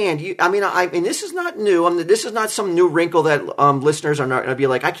cannot stand you. I mean, this is not new. This is not some new wrinkle that listeners are not going to be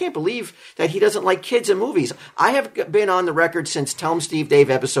like, I can't believe that he doesn't like kids in movies. I have been on the record since Tell 'em Steve Dave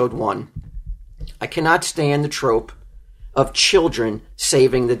episode 1. I cannot stand the trope of children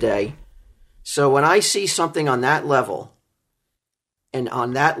saving the day. So when I see something on that level, and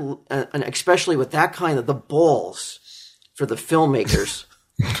on that, and especially with that kind of the balls for the filmmakers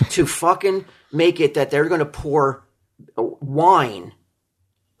to fucking make it that they're going to pour wine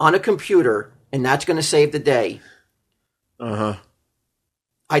on a computer and that's going to save the day.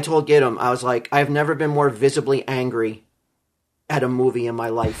 I told Gidim, I was like, I've never been more visibly angry at a movie in my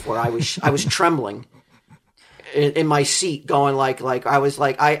life, where I was trembling in my seat, going like I was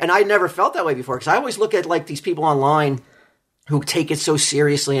like, I never felt that way before, because I always look at like these people online who take it so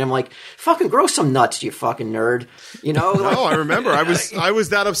seriously, and I'm like, fucking grow some nuts, you fucking nerd, you know? Like, no, I remember I was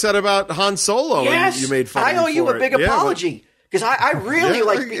that upset about Han Solo. Yes, and you made fun I of me owe you for a big it. apology. Because I really,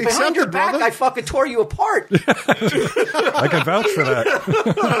 behind your back, brother. I fucking tore you apart. I can vouch for that.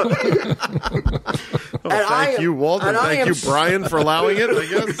 Thank you, Walter. Thank you, Brian, for allowing it, I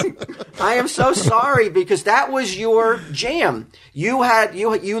guess. I am so sorry, because that was your jam. You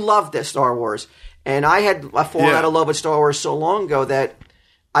loved this Star Wars. And I had fallen out of love with Star Wars so long ago that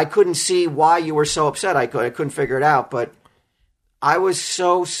I couldn't see why you were so upset. I couldn't figure it out. But I was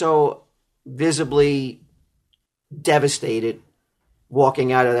so visibly devastated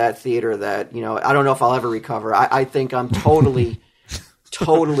walking out of that theater that, you know, I don't know if I'll ever recover. I think I'm totally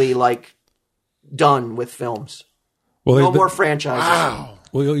like done with films. Well, no more franchises. Wow.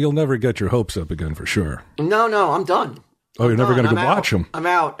 Well, you'll never get your hopes up again for sure. No, I'm done. Oh, you're never going to go watch them. I'm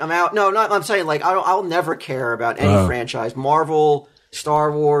out. No, I'm saying like I'll never care about any franchise. Marvel,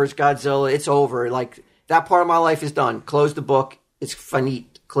 Star Wars, Godzilla. It's over. Like that part of my life is done. Close the book. It's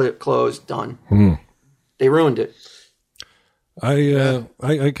finite. Closed. Done. They ruined it.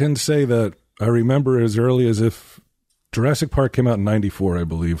 I can say that I remember as early as if Jurassic Park came out in '94, I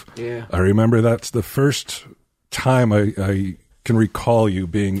believe. Yeah. I remember that's the first time I can recall you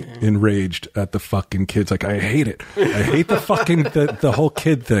being enraged at the fucking kids. Like, I hate it. I hate the fucking the whole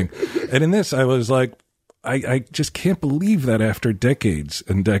kid thing. And in this, I was like, I just can't believe that after decades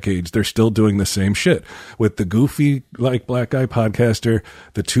and decades, they're still doing the same shit with the goofy, like, black guy podcaster,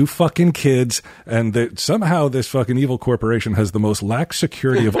 the 2 fucking kids, and somehow this fucking evil corporation has the most lax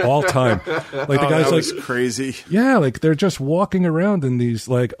security of all time. Like, the guys, that like, was crazy. yeah, like, they're just walking around in these,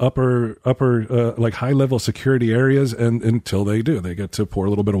 like, upper, like, high level security areas, and until they get to pour a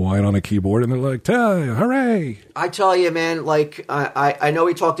little bit of wine on a keyboard, and they're like, hooray. I tell you, man, like, I know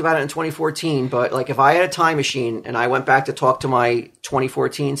we talked about it in 2014, but, like, if I had a time machine and I went back to talk to my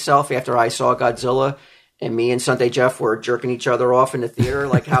 2014 self after I saw Godzilla, and me and Sunday Jeff were jerking each other off in the theater,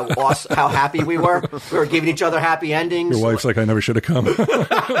 like how how happy we were giving each other happy endings. Your wife's like, I never should have come. Should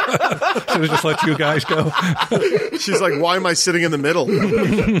have just let you guys go. She's like, why am I sitting in the middle?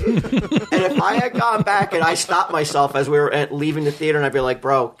 And if I had gone back and I stopped myself as we were leaving the theater, and I'd be like,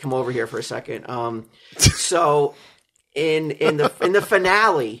 bro, come over here for a second. So in the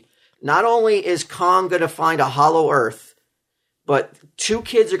finale, not only is Kong going to find a hollow Earth, but 2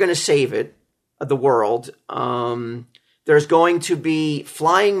 kids are going to save it, the world. There's going to be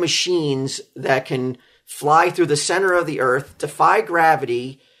flying machines that can fly through the center of the Earth, defy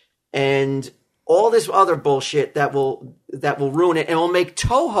gravity, and all this other bullshit that will ruin it, and will make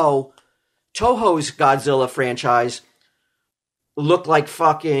Toho's Godzilla franchise looked like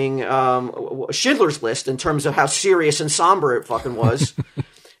fucking Schindler's List in terms of how serious and somber it fucking was.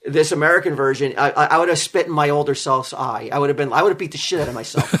 This American version, I would have spit in my older self's eye. I would have beat the shit out of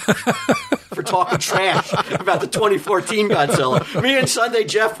myself for talking trash about the 2014 Godzilla. Me and Sunday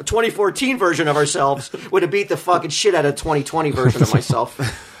Jeff, 2014 version of ourselves, would have beat the fucking shit out of the 2020 version of myself.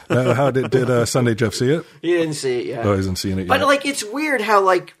 How did Sunday Jeff see it? He didn't see it yet. Oh, he hasn't seen it yet. But, like, it's weird how,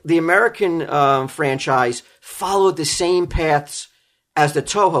 like, the American franchise followed the same paths as the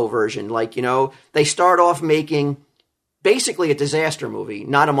Toho version. Like, you know, they start off making basically a disaster movie,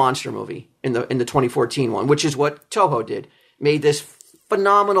 not a monster movie in the 2014 one, which is what Toho did. Made this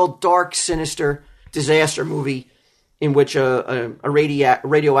phenomenal, dark, sinister disaster movie in which a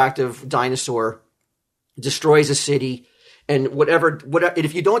radioactive dinosaur destroys a city. And whatever,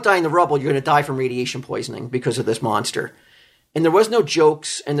 if you don't die in the rubble, you're going to die from radiation poisoning because of this monster. And there was no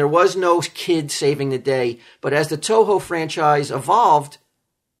jokes, and there was no kid saving the day. But as the Toho franchise evolved,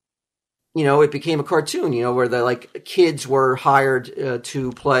 you know, it became a cartoon, you know, where the, like, kids were hired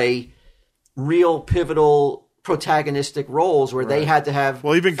to play real pivotal protagonistic roles where they had to have...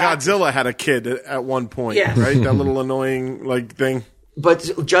 Well, even Godzilla had a kid at one point, right? That little annoying, like, thing.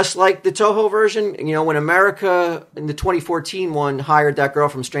 But just like the Toho version, you know, when America in the 2014 one hired that girl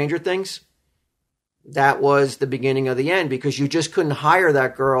from Stranger Things, that was the beginning of the end, because you just couldn't hire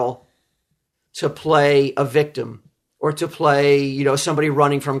that girl to play a victim or to play, you know, somebody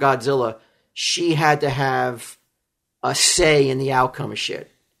running from Godzilla. She had to have a say in the outcome of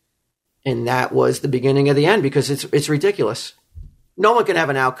shit. And that was the beginning of the end, because it's ridiculous. No one can have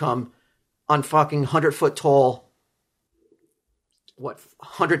an outcome on fucking 100-foot tall,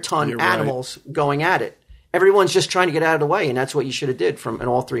 100-ton animals going at it. Everyone's just trying to get out of the way, and that's what you should have did in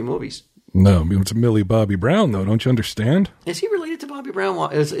all 3 movies. No, I mean, it's Millie Bobby Brown, though. Don't you understand? Is he related to Bobby Brown? I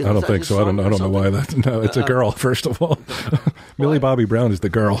don't think so. I don't know why that. No, it's a girl. First of all, Millie Bobby Brown is the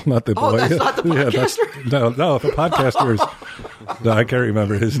girl, not the boy. Oh, that's not the podcaster. No, the podcaster is. No, I can't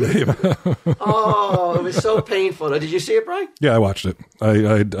remember his name. Oh, it was so painful. Did you see it, Brian? Yeah, I watched it.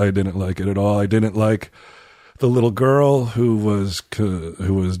 I didn't like it at all. I didn't like the little girl who was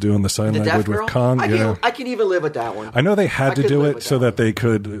doing the sign language with Kong. I can even live with that one. I know they had to do it so that they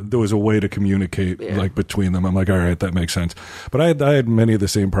could. There was a way to communicate like between them. I'm like, all right, that makes sense. But I had many of the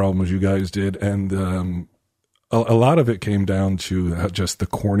same problems you guys did, and a lot of it came down to just the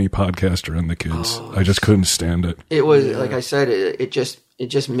corny podcaster and the kids. I just couldn't stand it. It was like I said. It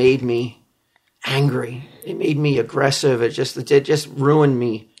just made me angry. It made me aggressive. It just ruined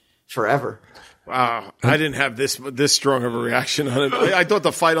me forever. Wow, I didn't have this strong of a reaction on it. I thought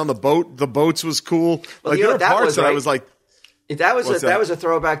the fight on the boats was cool. Well, like, there were parts that I was like, that was a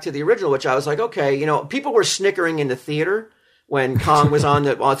throwback to the original, which I was like, okay, you know, people were snickering in the theater when Kong was on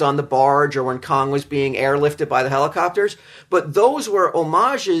the barge, or when Kong was being airlifted by the helicopters. But those were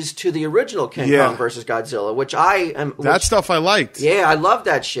homages to the original King Kong versus Godzilla, which that stuff I liked. Yeah, I love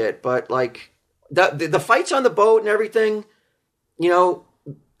that shit. But like the fights on the boat and everything, you know.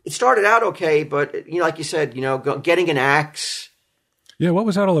 It started out okay, but, you know, like you said, you know, getting an axe. Yeah, what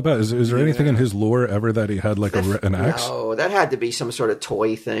was that all about? Is there anything in his lore ever that he had like an axe? No, that had to be some sort of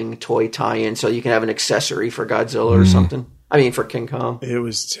toy tie-in, so you can have an accessory for Godzilla or something. I mean, for King Kong. It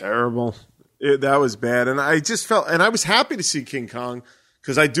was terrible. That was bad. And I just felt, and I was happy to see King Kong,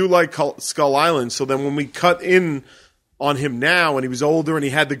 because I do like Skull Island. So then when we cut in on him now, and he was older, and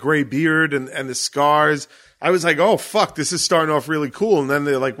he had the gray beard and the scars. I was like, oh, fuck, this is starting off really cool. And then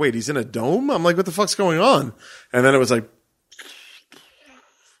they're like, wait, he's in a dome? I'm like, what the fuck's going on? And then it was like,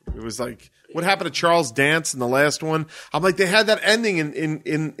 what happened to Charles Dance in the last one? I'm like, they had that ending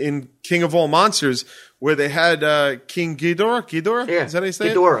in King of All Monsters where they had King Ghidorah? Yeah, is that how you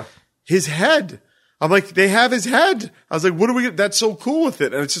say Ghidorah. it? His head. I'm like, they have his head. I was like, what do we get? That's so cool with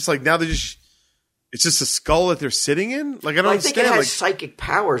it. And it's just like, now it's just a skull that they're sitting in. Like, I don't understand. I think it has psychic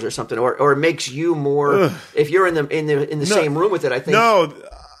powers or something, or it makes you more. If you're in the same room with it, I think. No,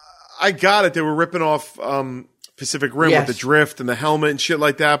 I got it. They were ripping off Pacific Rim with the drift and the helmet and shit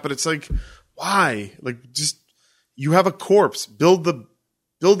like that. But it's like, why? Like, just you have a corpse. Build the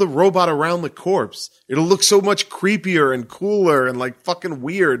robot around the corpse. It'll look so much creepier and cooler and like fucking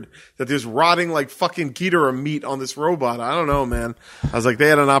weird that there's rotting like fucking Ghidorah meat on this robot. I don't know, man. I was like, they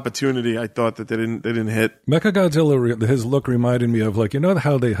had an opportunity. I thought that they didn't hit. Mechagodzilla, his look reminded me of like, you know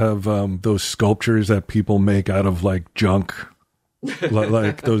how they have those sculptures that people make out of like junk?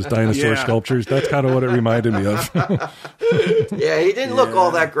 like those dinosaur sculptures. That's kind of what it reminded me of. Yeah, he didn't look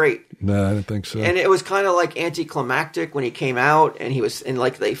all that great. No, I didn't think so. And it was kind of like anticlimactic when he came out, and he was, and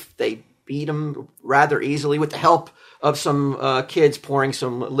like they beat him rather easily with the help of some kids pouring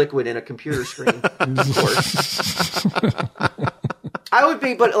some liquid in a computer screen. Of course. I would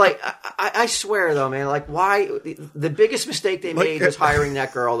be, but like I swear though, man, like why the biggest mistake they made was hiring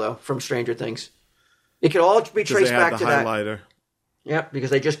that girl though from Stranger Things. It could all be traced back to highlighter. that. Yep, because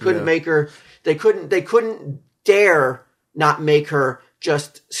they just couldn't make her. They couldn't dare not make her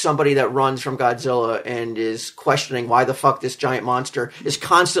just somebody that runs from Godzilla and is questioning why the fuck this giant monster is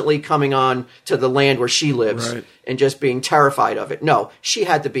constantly coming on to the land where she lives and just being terrified of it. No, she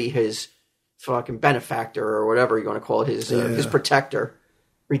had to be his fucking benefactor or whatever you want to call it, his protector.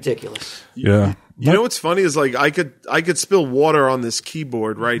 Ridiculous. Yeah. You know what's funny is like I could spill water on this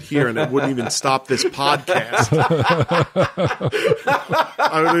keyboard right here and it wouldn't even stop this podcast.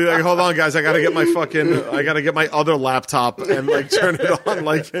 I would be like, hold on, guys, I gotta get my other laptop and like turn it on.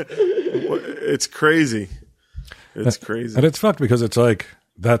 Like it's crazy. It's crazy. And it's fucked because it's like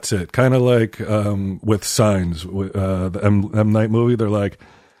that's it. Kind of like with Signs, the M. Night movie. They're like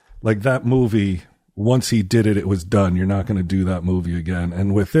that movie. Once he did it, it was done. You're not going to do that movie again.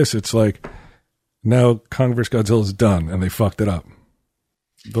 And with this, it's like now Kong vs. Godzilla is done, and they fucked it up.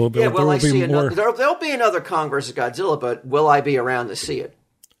 There'll be another Kong vs. Godzilla, but will I be around to see it?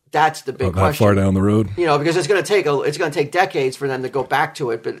 That's the big question. That far down the road, because it's going to take decades for them to go back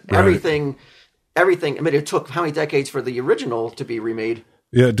to it. But everything. I mean, it took how many decades for the original to be remade?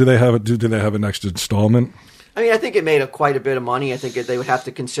 Yeah. Do they have a next installment? I mean, I think it made quite a bit of money. I think they would have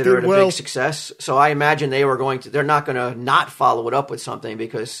to consider it a big success. So I imagine they're not going to not follow it up with something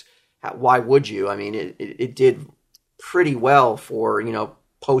because why would you? I mean, it did pretty well for,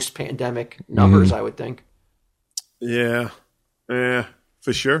 post-pandemic numbers, I would think. Yeah,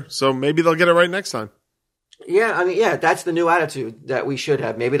 for sure. So maybe they'll get it right next time. Yeah, I mean, that's the new attitude that we should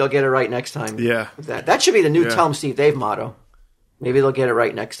have. Maybe they'll get it right next time. Yeah. That should be the new Tell 'em Steve Dave motto. Maybe they'll get it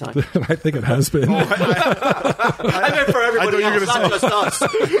right next time. I think it has been. I meant for everybody else, not just us.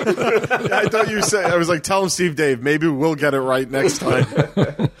 I thought you said, I was like, tell him Steve Dave, maybe we'll get it right next time.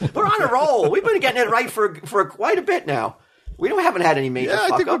 We're on a roll. We've been getting it right for quite a bit now. We haven't had any major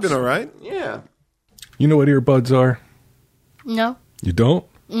fuck-ups. I think we've been all right. Yeah. You know what earbuds are? No. You don't?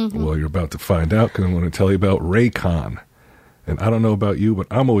 Mm-hmm. Well, you're about to find out because I'm going to tell you about Raycon. And I don't know about you, but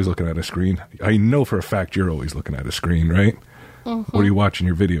I'm always looking at a screen. I know for a fact you're always looking at a screen, right? Mm-hmm. What are you watching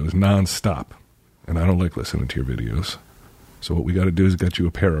your videos nonstop? And I don't like listening to your videos. So what we got to do is get you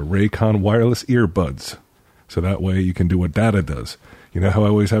a pair of Raycon wireless earbuds. So that way you can do what Dada does. You know how I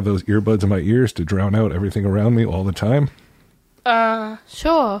always have those earbuds in my ears to drown out everything around me all the time?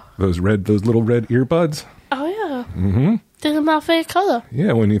 Sure. Those little red earbuds? Oh, yeah. Mm-hmm. They're my favorite color.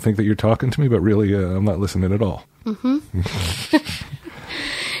 Yeah, when you think that you're talking to me, but really I'm not listening at all. Mm-hmm.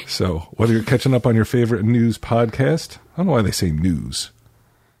 So, whether you're catching up on your favorite news podcast, I don't know why they say news.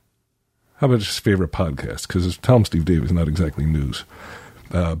 How about just favorite podcast? Because Tom Steve Dave is not exactly news.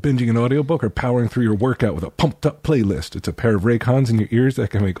 Binging an audiobook or powering through your workout with a pumped-up playlist. It's a pair of Raycons in your ears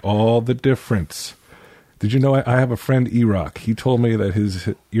that can make all the difference. Did you know I have a friend, E-Rock. He told me that his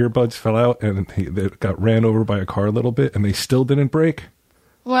earbuds fell out and they got ran over by a car a little bit, and they still didn't break.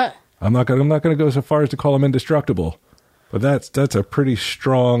 What? I'm not going to go so far as to call them indestructible. But that's a pretty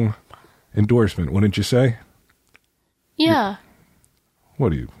strong endorsement, wouldn't you say? Yeah.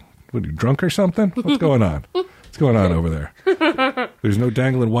 What are you, drunk or something? What's going on? What's going on over there? There's no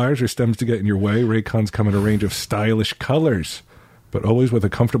dangling wires or stems to get in your way. Raycons come in a range of stylish colors, but always with a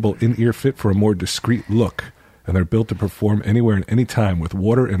comfortable in-ear fit for a more discreet look. and they're built to perform anywhere and anytime with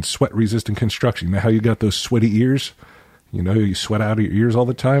water and sweat-resistant construction. You know how you got those sweaty ears? You know, you sweat out of your ears all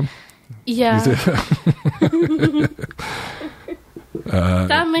the time? Yeah.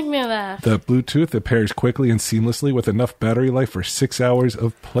 That make me laugh. The Bluetooth, it pairs quickly and seamlessly with enough battery life for 6 hours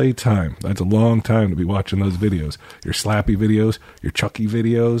of playtime. That's a long time to be watching those videos. Your Slappy videos, your Chucky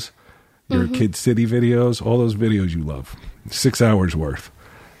videos, your Kid City videos, all those videos you love. 6 hours worth.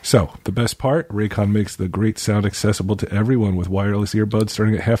 So, the best part, Raycon makes the great sound accessible to everyone with wireless earbuds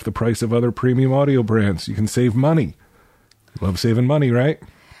starting at half the price of other premium audio brands. You can save money. Love saving money, right?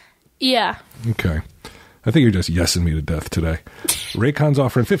 Yeah. Okay. I think you're just yesing me to death today. Raycon's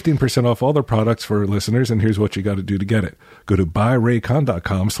offering 15% off all their products for listeners, and here's what you got to do to get it. Go to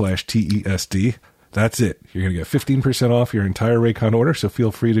buyraycon.com/TESD. That's it. You're going to get 15% off your entire Raycon order, so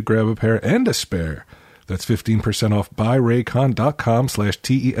feel free to grab a pair and a spare. That's 15% off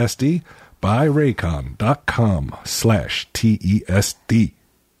buyraycon.com/TESD. Buyraycon.com/TESD.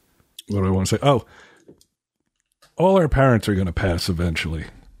 What do I want to say? Oh, all our parents are going to pass eventually.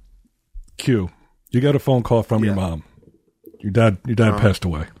 Q. You got a phone call from your mom. Your dad passed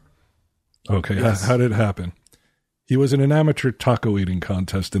away. Okay, yes. How did it happen? He was in an amateur taco eating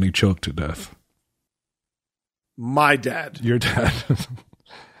contest and he choked to death. My dad. Your dad.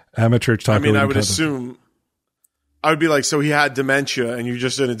 Amateur taco eating contest. I would assume, I would be like, so he had dementia and you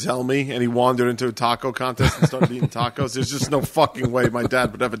just didn't tell me and he wandered into a taco contest and started eating tacos? There's just no fucking way my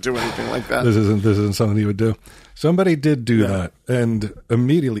dad would ever do anything like that. This isn't something he would do. Somebody did do that, and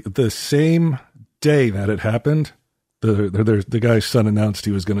immediately, the same day that it happened, the guy's son announced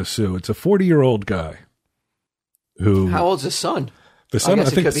he was going to sue. It's a 40-year-old guy who. How old's his son? The son, I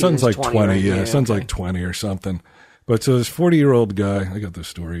think the son's like 20. Right? Yeah, son's like 20 or something. But so this 40-year-old guy, I got the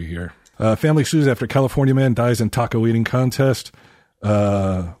story here. Family sues after California man dies in taco eating contest.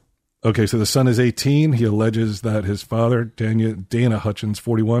 Okay, so the son is 18. He alleges that his father, Dana Hutchins,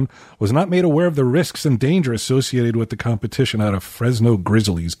 41, was not made aware of the risks and danger associated with the competition at a Fresno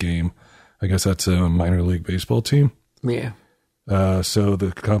Grizzlies game. I guess that's a minor league baseball team. Yeah. So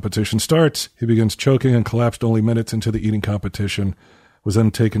the competition starts. He begins choking and collapsed only minutes into the eating competition. Was then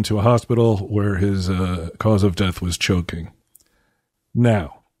taken to a hospital where his cause of death was choking.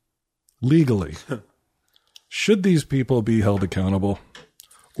 Now, legally, should these people be held accountable?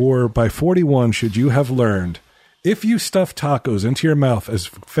 Or by 41, should you have learned, if you stuff tacos into your mouth as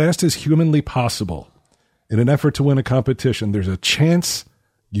fast as humanly possible in an effort to win a competition, there's a chance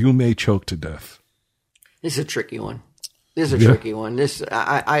you may choke to death? This is a tricky one. This is a tricky one. This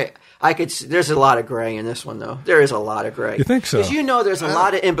I could. There's a lot of gray in this one, though. There is a lot of gray. You think so? Because there's a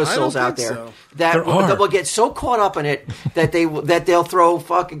lot of imbeciles out there that will get so caught up in it that they'll throw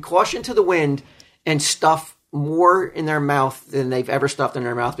fucking caution to the wind and stuff more in their mouth than they've ever stuffed in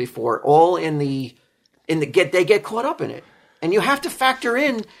their mouth before. All they get caught up in it, and you have to factor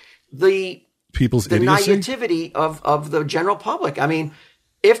in the idiocy? naivety of the general public. I mean,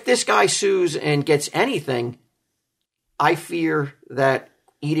 if this guy sues and gets anything, I fear that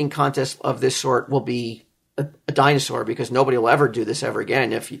eating contests of this sort will be a dinosaur, because nobody will ever do this ever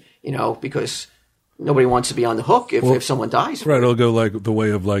again. Because nobody wants to be on the hook if someone dies. Right, it'll go like the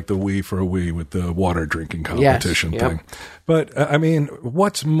way of like the Wii for a Wii with the water drinking competition thing. But, I mean,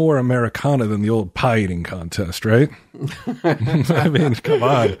 what's more Americana than the old pie eating contest, right? I mean, come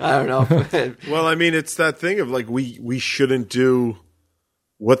on. I don't know. Well, I mean, it's that thing of like we shouldn't do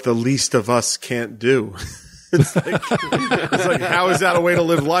what the least of us can't do. It's like how is that a way to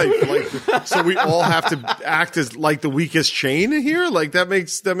live life? Like, so we all have to act as like the weakest chain here? Like that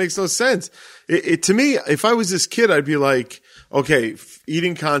makes no sense. To me, if I was this kid, I'd be like, okay,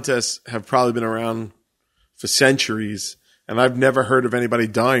 eating contests have probably been around for centuries, and I've never heard of anybody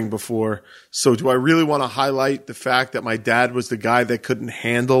dying before. So do I really want to highlight the fact that my dad was the guy that couldn't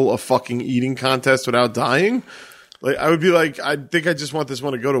handle a fucking eating contest without dying? Like, I would be like, I think I just want this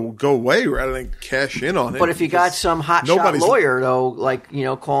one to go away rather than cash in on it. But if you got some hotshot lawyer, though, like,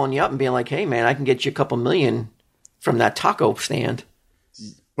 calling you up and being like, hey, man, I can get you a couple million from that taco stand.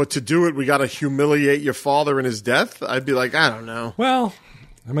 But to do it, we got to humiliate your father in his death? I'd be like, I don't know. Well,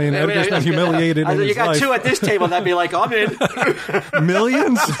 I mean, Edgar's not humiliated in his life. You got two at this table, and I'd be like, I'm in.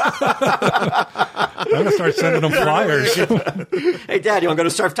 Millions? I'm going to start sending them flyers. Hey, Dad, you want to go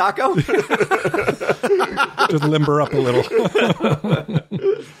to Surf Taco? Just limber up a little.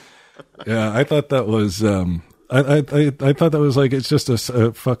 Yeah, I thought that was, I thought that was like, it's just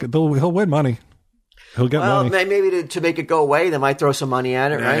a fucking, he'll win money. He'll get money. Well, maybe to make it go away, they might throw some money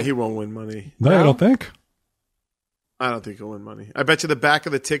at it, right? He won't win money. No, I don't think. I don't think he'll win money. I bet you the back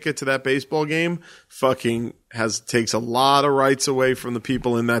of the ticket to that baseball game fucking takes a lot of rights away from the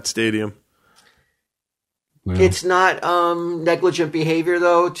people in that stadium. It's not negligent behavior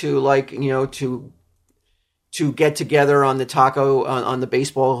though to get together on the taco on the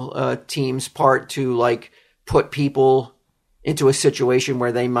baseball team's part to like put people into a situation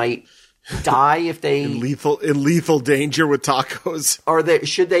where they might die if they in lethal danger with tacos. Or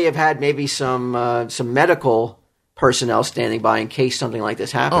should they have had maybe some medical personnel standing by in case something like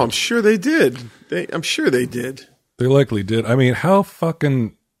this happened? Oh, I'm sure they did. I'm sure they did. They likely did. I mean, how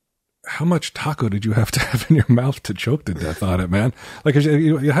much taco did you have to have in your mouth to choke to death on it, man? Like,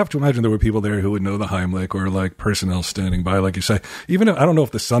 you have to imagine there were people there who would know the Heimlich or like personnel standing by, like you say. Even if, I don't know if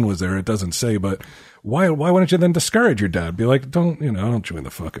the son was there, it doesn't say, but why wouldn't you then discourage your dad? Be like, don't join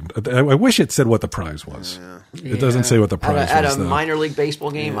the fucking. I wish it said what the prize was. Yeah. It doesn't say what the prize was. At a minor league baseball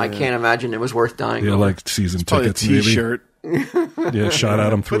game, I can't imagine it was worth dying. Yeah, like season tickets, maybe. T-shirt. Yeah, shot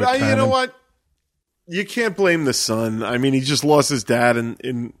at him through a cannon. You know what? You can't blame the son. I mean, he just lost his dad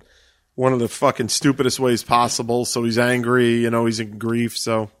in one of the fucking stupidest ways possible. So he's angry, he's in grief.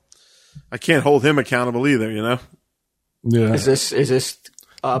 So I can't hold him accountable either, Yeah. Is this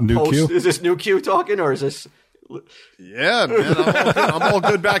new Q? Is this new Q talking or is this? Yeah, man. I'm all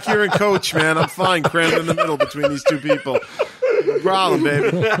good back here in coach, man. I'm fine crammed in the middle between these two people. No problem,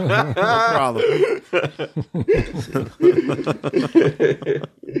 baby. No problem.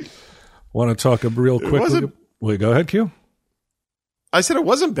 Want to talk real quick? Wait, go ahead, Q. I said it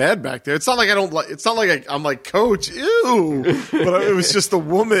wasn't bad back there. It's not like I don't like. It's not like I'm like coach. Ew. But it was just a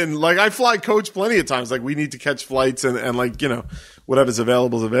woman. Like I fly coach plenty of times. Like we need to catch flights and like whatever's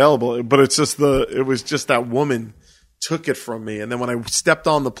available is available. But it was just that woman took it from me. And then when I stepped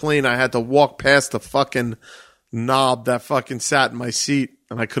on the plane, I had to walk past the fucking knob that fucking sat in my seat,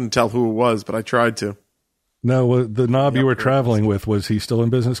 and I couldn't tell who it was, but I tried to. No, the knob you were traveling with, was he still in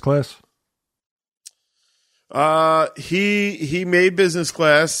business class? He made business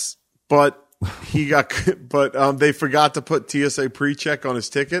class, but they forgot to put TSA pre-check on his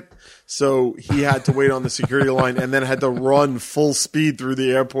ticket, so he had to wait on the security line and then had to run full speed through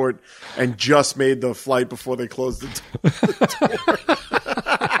the airport and just made the flight before they closed the door.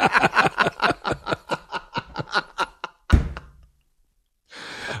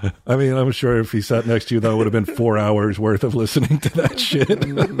 I mean, I'm sure if he sat next to you, that would have been 4 hours worth of listening to that shit.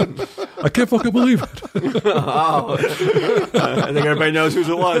 I can't fucking believe it. Oh. I think everybody knows whose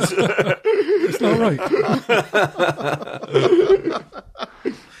it was. It's not right.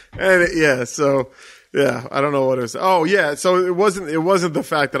 And I don't know what it was. Oh yeah, so it wasn't the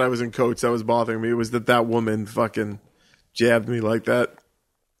fact that I was in coach that was bothering me. It was that woman fucking jabbed me like that.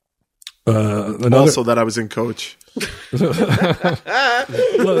 Also that I was in coach. Look,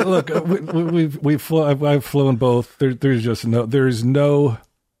 I've flown both. There's no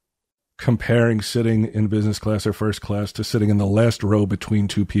comparing sitting in business class or first class to sitting in the last row between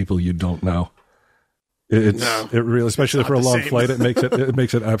two people you don't know. It really, especially for a long flight, it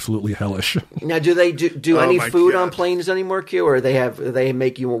makes it absolutely hellish. Now, do they do any food on planes anymore, Q, or they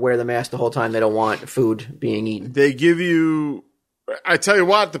make you wear the mask the whole time? They don't want food being eaten. They give you. I tell you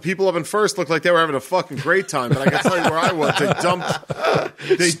what, the people up in first looked like they were having a fucking great time, but I can tell you where I was.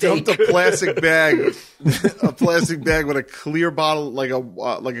 They dumped a plastic bag with a clear bottle, like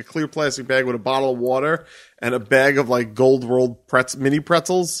a clear plastic bag with a bottle of water and a bag of like gold rolled mini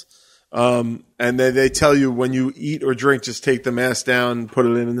pretzels. And they tell you when you eat or drink, just take the mask down, put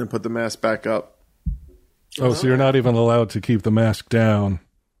it in, and then put the mask back up. Oh, so you're not even allowed to keep the mask down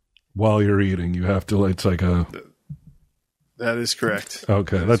while you're eating. You have to. It's like a. That is correct.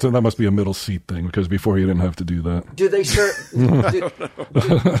 Okay, that must be a middle seat thing because before you didn't have to do that. Do they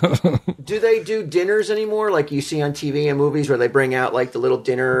do they do dinners anymore, like you see on TV and movies, where they bring out like the little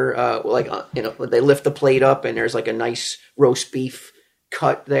dinner, they lift the plate up and there's like a nice roast beef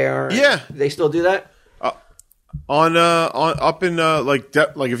cut there? Yeah, they still do that.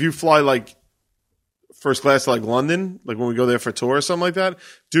 If you fly like first class to like London, like when we go there for a tour or something like that,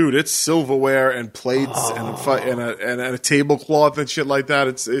 dude, it's silverware and plates and a tablecloth and shit like that.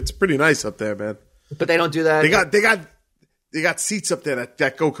 It's pretty nice up there, man. But they don't do that. They got seats up there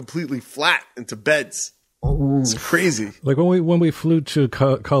that go completely flat into beds. Ooh. It's crazy. Like when we flew to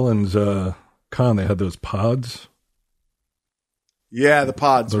Cullen's con, they had those pods. Yeah, the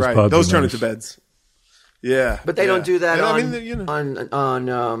pods, right? Those turn into beds. Yeah, but they don't do that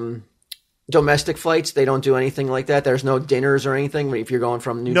on domestic flights. They don't do anything like that. There's no dinners or anything if you're going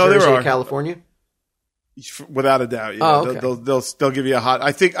from New Jersey to California. Without a doubt, yeah. Oh, okay. They'll give you a hot.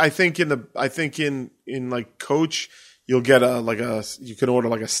 I think in like coach, you'll get you can order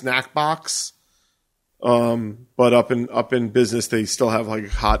like a snack box. But up in business, they still have like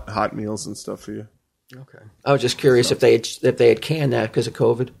hot meals and stuff for you. Okay. I was just curious if they had canned that because of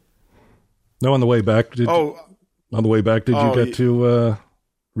COVID. No, on the way back. Did you get to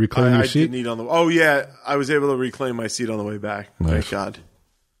reclaim your seat? Didn't eat on the. Oh yeah, I was able to reclaim my seat on the way back. Nice. Thank God.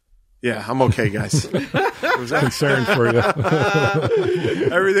 Yeah, I'm okay, guys. Concerned for you.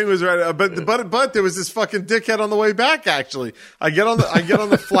 Everything was right, but there was this fucking dickhead on the way back. Actually, I get on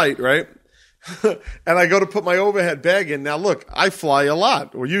the flight, right, and I go to put my overhead bag in. Now, look, I fly a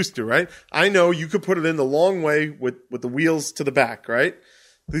lot, or used to, right? I know you could put it in the long way with the wheels to the back, right?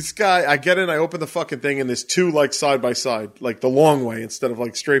 This guy, I get in, I open the fucking thing, and there's two like side by side, like the long way instead of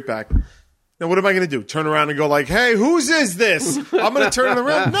like straight back. Now, what am I going to do? Turn around and go like, hey, whose is this? I'm going to turn it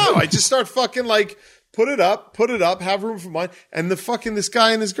around? No, I just start fucking like, put it up, have room for mine. And this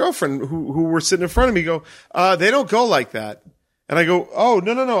guy and his girlfriend who were sitting in front of me go, they don't go like that. And I go, oh,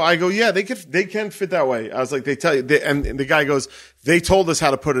 no. I go, yeah, they can fit that way. I was like, they tell you, and the guy goes, they told us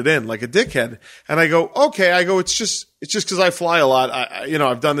how to put it in, like a dickhead. And I go, okay. I go, it's just because I fly a lot.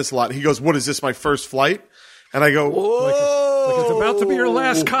 I've done this a lot. He goes, what is this, my first flight? And I go, like it's about to be your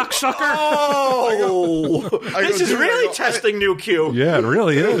last cocksucker. Oh, this is really testing new Q. Yeah, it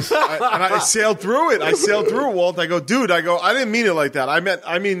really is. I sailed through it. Walt. I go, dude. I didn't mean it like that.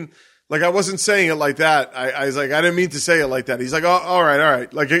 I mean, like I wasn't saying it like that. I was like, I didn't mean to say it like that. He's like, oh, all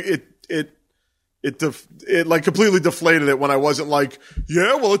right. Like it like completely deflated it when I wasn't like,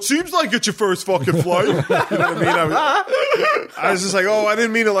 yeah, well, it seems like it's your first fucking flight. You know what I mean? I was just like, oh, I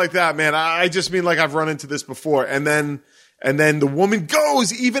didn't mean it like that, man. I just mean like I've run into this before. And then the woman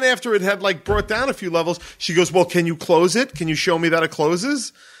goes, even after it had like brought down a few levels, she goes, well, can you close it? Can you show me that it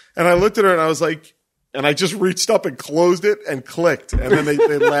closes? And I looked at her and I was like, and I just reached up and closed it and clicked. And then they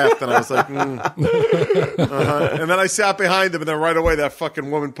laughed. And I was like, And then I sat behind them. And then right away, that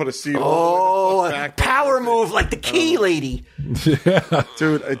fucking woman put a seat all the way back. Power move like the key lady. Yeah.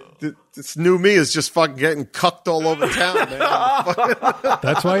 Dude, this new me is just fucking getting cucked all over town, man.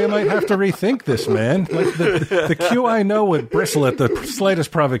 That's why you might have to rethink this, man. Like the Q I know would bristle at the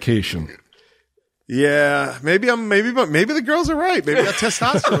slightest provocation. Yeah, maybe the girls are right. Maybe that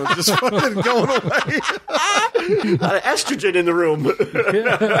testosterone is just fucking going away. Estrogen in the room. Look,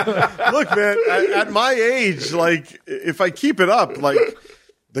 man, at my age, like if I keep it up, like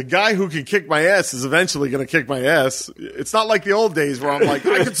the guy who can kick my ass is eventually going to kick my ass. It's not like the old days where I'm like,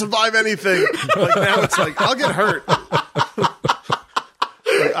 I can survive anything. Like now it's like, I'll get hurt. Like,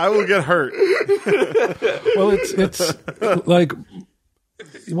 I will get hurt. Well, it's like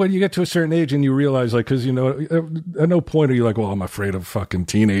when you get to a certain age and you realize, like, because, at no point are you like, well, I'm afraid of fucking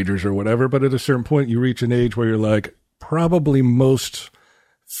teenagers or whatever. But at a certain point, you reach an age where you're like, probably most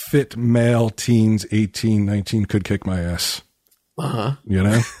fit male teens, 18, 19, could kick my ass. Uh-huh. You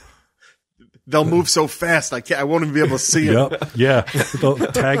know? They'll move so fast, I won't even be able to see them. Yep. Yeah. They'll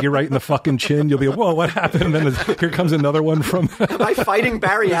tag you right in the fucking chin. You'll be like, whoa, what happened? And then here comes another one from... Am I fighting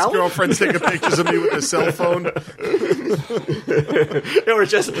Barry Allen? His girlfriend's taking pictures of me with a cell phone. Or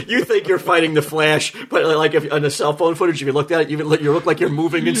just, you think you're fighting the Flash, but like if on the cell phone footage, if you looked at it, you look like you're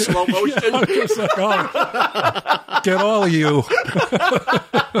moving in slow motion. Yeah, just like, oh, get all of you.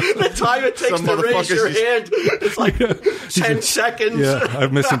 The time it takes to raise your hand, it's like 10 seconds. Yeah,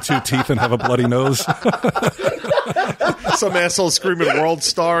 I'm missing 2 teeth and have a bloody nose. Some asshole screaming "World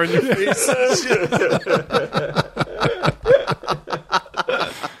Star" in your face.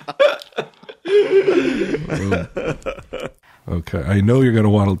 Okay, I know you're going to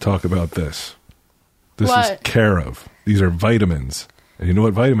want to talk about this. This What? is Care of. These are vitamins. And you know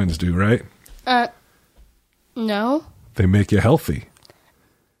what vitamins do, right? No. They make you healthy.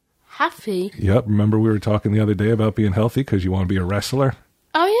 Happy? Yep. Remember we were talking the other day about being healthy because you want to be a wrestler?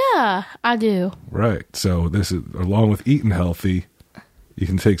 Oh, yeah, I do. Right. So this is, along with eating healthy, you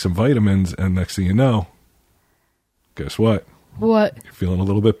can take some vitamins, and next thing you know, guess what? What? You're feeling a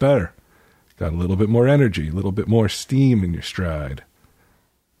little bit better. Got a little bit more energy, a little bit more steam in your stride,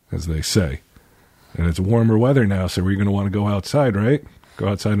 as they say. And it's warmer weather now, so we're going to want to go outside, right? Go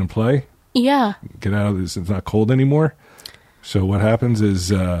outside and play. Yeah. Get out of this. It's not cold anymore. So what happens is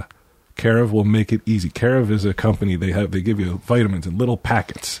Carev will make it easy. Carev is a company. They give you vitamins in little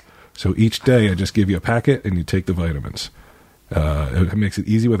packets. So each day I just give you a packet and you take the vitamins. It makes it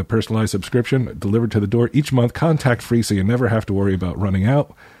easy with a personalized subscription delivered to the door each month, contact free, so you never have to worry about running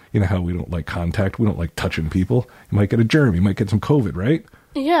out. You know how we don't like contact. We don't like touching people. You might get a germ. You might get some COVID, right?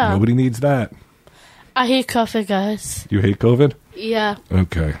 Yeah. Nobody needs that. I hate coffee, guys. You hate COVID? Yeah.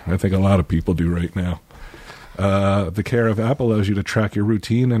 Okay. I think a lot of people do right now. The Carev app allows you to track your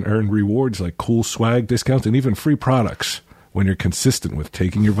routine and earn rewards like cool swag, discounts, and even free products when you're consistent with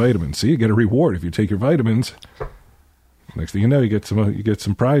taking your vitamins. So you get a reward if you take your vitamins. Next thing you know, you get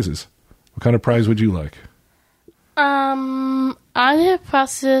some prizes. What kind of prize would you like? I have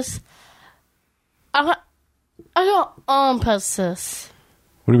process I don't own prizes.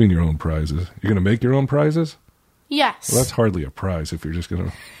 What do you mean your own prizes? You're going to make your own prizes? Yes. Well, that's hardly a prize if you're just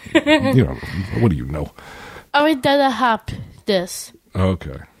going to, what do you know? I would rather have this.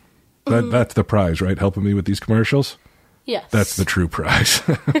 Okay. That's the prize, right? Helping me with these commercials? Yes. That's the true prize.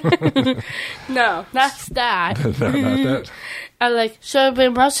 No, that's that. Not that. I like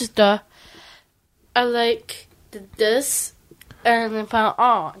serving my sister. I like this and then put it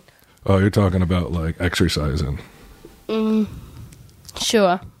on. Oh, you're talking about like exercising.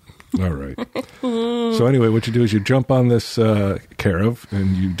 Sure. All right. So anyway, what you do is you jump on this Care of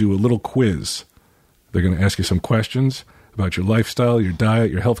and you do a little quiz. They're going to ask you some questions about your lifestyle, your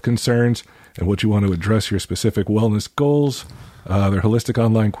diet, your health concerns, and what you want to address your specific wellness goals. Their holistic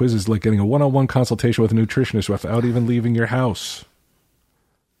online quiz is like getting a one-on-one consultation with a nutritionist without even leaving your house.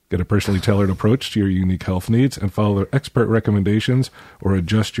 Get a personally tailored approach to your unique health needs and follow their expert recommendations or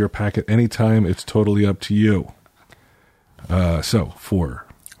adjust your packet anytime. It's totally up to you. Here's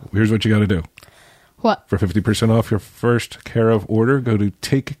what you got to do. What? For 50% off your first Care of order, go to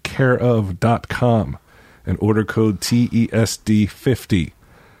takecareof.com and order code TESD50.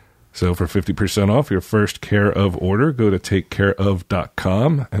 So for 50% off your first Care of order, go to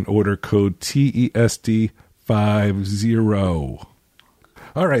takecareof.com and order code TESD50.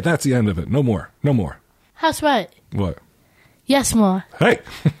 All right, that's the end of it. No more. That's right. What? Yes, more. Hey!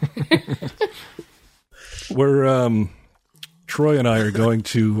 We're, Troy and I are going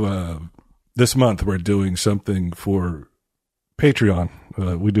to, this month we're doing something for Patreon.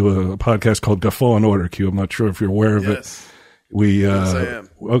 We do a podcast called Default and Order Q. I'm not sure if you're aware of it. Yes, I am.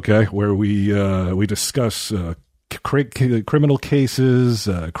 Okay, where we discuss criminal cases,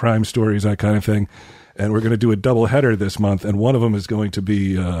 crime stories, that kind of thing. And we're going to do a double header this month, and one of them is going to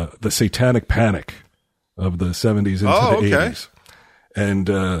be the Satanic Panic of the 70s into the 80s. And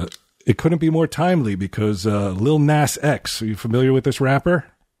it couldn't be more timely because Lil Nas X, are you familiar with this rapper?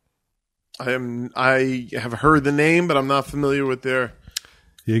 I have heard the name, but I'm not familiar with their...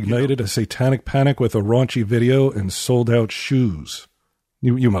 He ignited a satanic panic with a raunchy video and sold out shoes.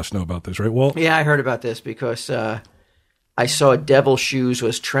 You must know about this, right, Walt? Yeah, I heard about this because I saw Devil Shoes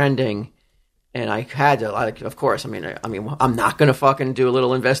was trending, and I had to, of course. I mean, I'm not going to fucking do a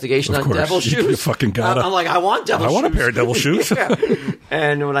little investigation on Devil Shoes. You fucking gotta. I'm like, I want Devil Shoes. I want a pair of Devil Shoes. Yeah.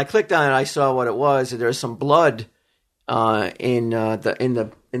 And when I clicked on it, I saw what it was. There's some blood in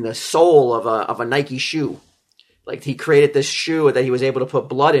the sole of a Nike shoe. Like, he created this shoe that he was able to put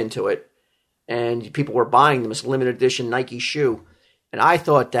blood into it, and people were buying them, this limited edition Nike shoe. And I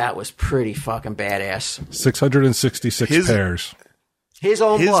thought that was pretty fucking badass. 666 pairs. His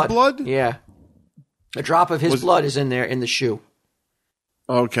own blood. His blood? Yeah. A drop of his blood is in there in the shoe.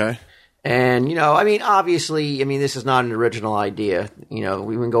 Okay. And, obviously, this is not an original idea. We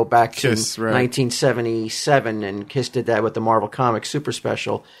can go back to Kiss, right. 1977, and Kiss did that with the Marvel Comics Super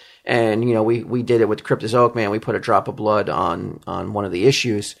Special. And, we did it with Cryptozoic Man. We put a drop of blood on one of the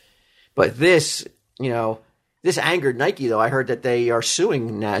issues. But this, this angered Nike, though. I heard that they are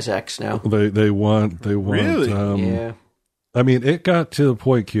suing NASX now. They want. Really? Yeah. It got to the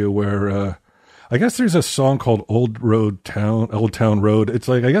point, Q, where I guess there's a song called Old Town Road. It's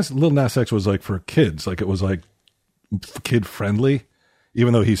like, I guess Lil Nas X was like for kids. Like, it was like kid friendly,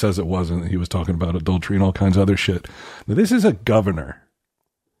 even though he says it wasn't. He was talking about adultery and all kinds of other shit. Now, this is a Governor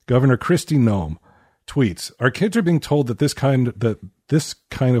Kristi Noem, tweets, "Our kids are being told that this kind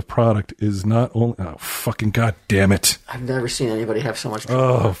of product is not only..." Oh, fucking goddamn it! I've never seen anybody have so much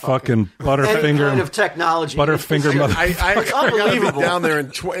trouble. Oh, fucking Butterfinger! Any kind of technology. Butterfinger mother. I gotta be down there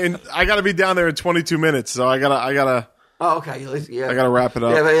I gotta be down there in 22 minutes. So I gotta. Oh, okay. Yeah. I gotta wrap it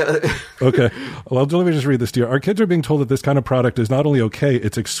up. Yeah. Okay. Well, let me just read this to you. Our kids are being told that this kind of product is not only okay,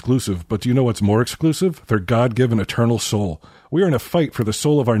 it's exclusive. But do you know what's more exclusive? Their God-given eternal soul. We are in a fight for the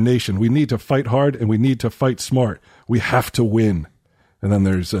soul of our nation. We need to fight hard, and we need to fight smart. We have to win. And then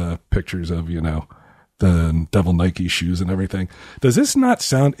there's pictures of, the Devil Nike shoes and everything. Does this not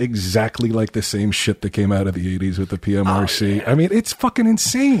sound exactly like the same shit that came out of the 80s with the PMRC? Oh, yeah. It's fucking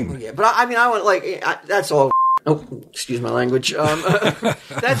insane. Yeah, but I want, that's all. Oh, excuse my language.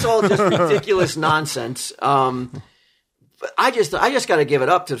 That's all just ridiculous nonsense. But I just got to give it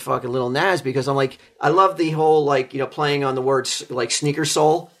up to fucking Lil Nas, because I'm like, I love the whole playing on the words like sneaker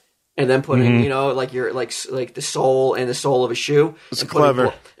sole, and then putting your like the sole and the sole of a shoe. It's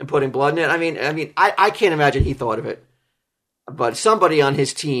clever. And putting blood in it. I can't imagine he thought of it. But somebody on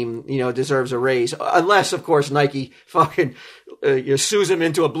his team, deserves a raise, unless, of course, Nike fucking sues him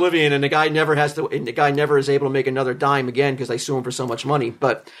into oblivion, and the guy never is able to make another dime again because they sue him for so much money.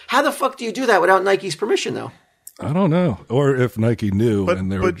 But how the fuck do you do that without Nike's permission, though? I don't know. Or if Nike knew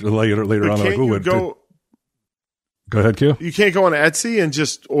and they were later on like, can't you go ahead, Q. You can't go on Etsy and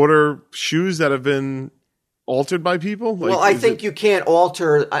just order shoes that have been altered by people? Like, well, I think you can't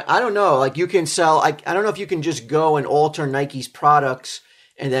alter. I don't know. Like you can sell. I don't know if you can just go and alter Nike's products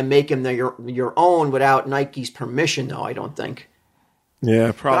and then make them your own without Nike's permission. Though I don't think.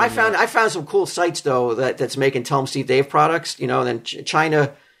 Yeah, probably. But I found some cool sites though that's making Tell 'em Steve Dave products. You know, then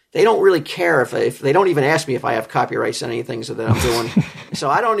China. They don't really care if they don't even ask me if I have copyrights on any things that I'm doing. So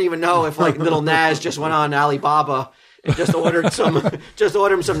I don't even know if like little Naz just went on Alibaba and just ordered some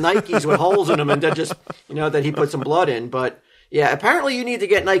Nikes with holes in them and then just that he put some blood in. But yeah, apparently you need to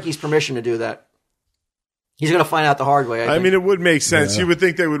get Nike's permission to do that. He's going to find out the hard way. I mean, it would make sense. You would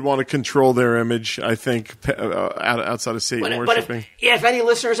think they would want to control their image. I think outside of Satan worshiping. If any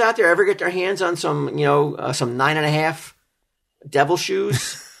listeners out there ever get their hands on some 9.5 devil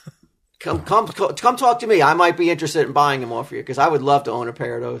shoes. Come talk to me. I might be interested in buying them off for you because I would love to own a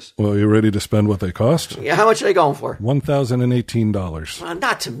pair of those. Well, you ready to spend what they cost? Yeah, how much are they going for? $1,018. Well,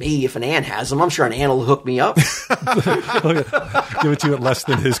 not to me. If an Ann has them, I'm sure an Ann will hook me up. Give it to you at less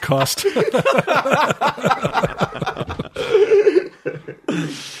than his cost.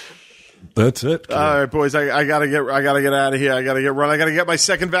 That's it. All right, boys. I gotta get out of here. I gotta get my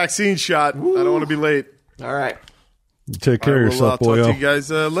second vaccine shot. Woo. I don't want to be late. All right. Take care of yourself, boyo. I'll talk to you guys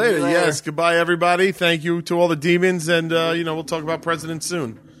later. Yes, goodbye, everybody. Thank you to all the demons, and we'll talk about presidents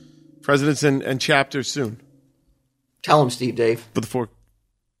soon. Presidents and chapters soon. Tell him, Steve Dave. But the four.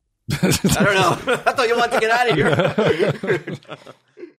 I don't know. I thought you wanted to get out of here.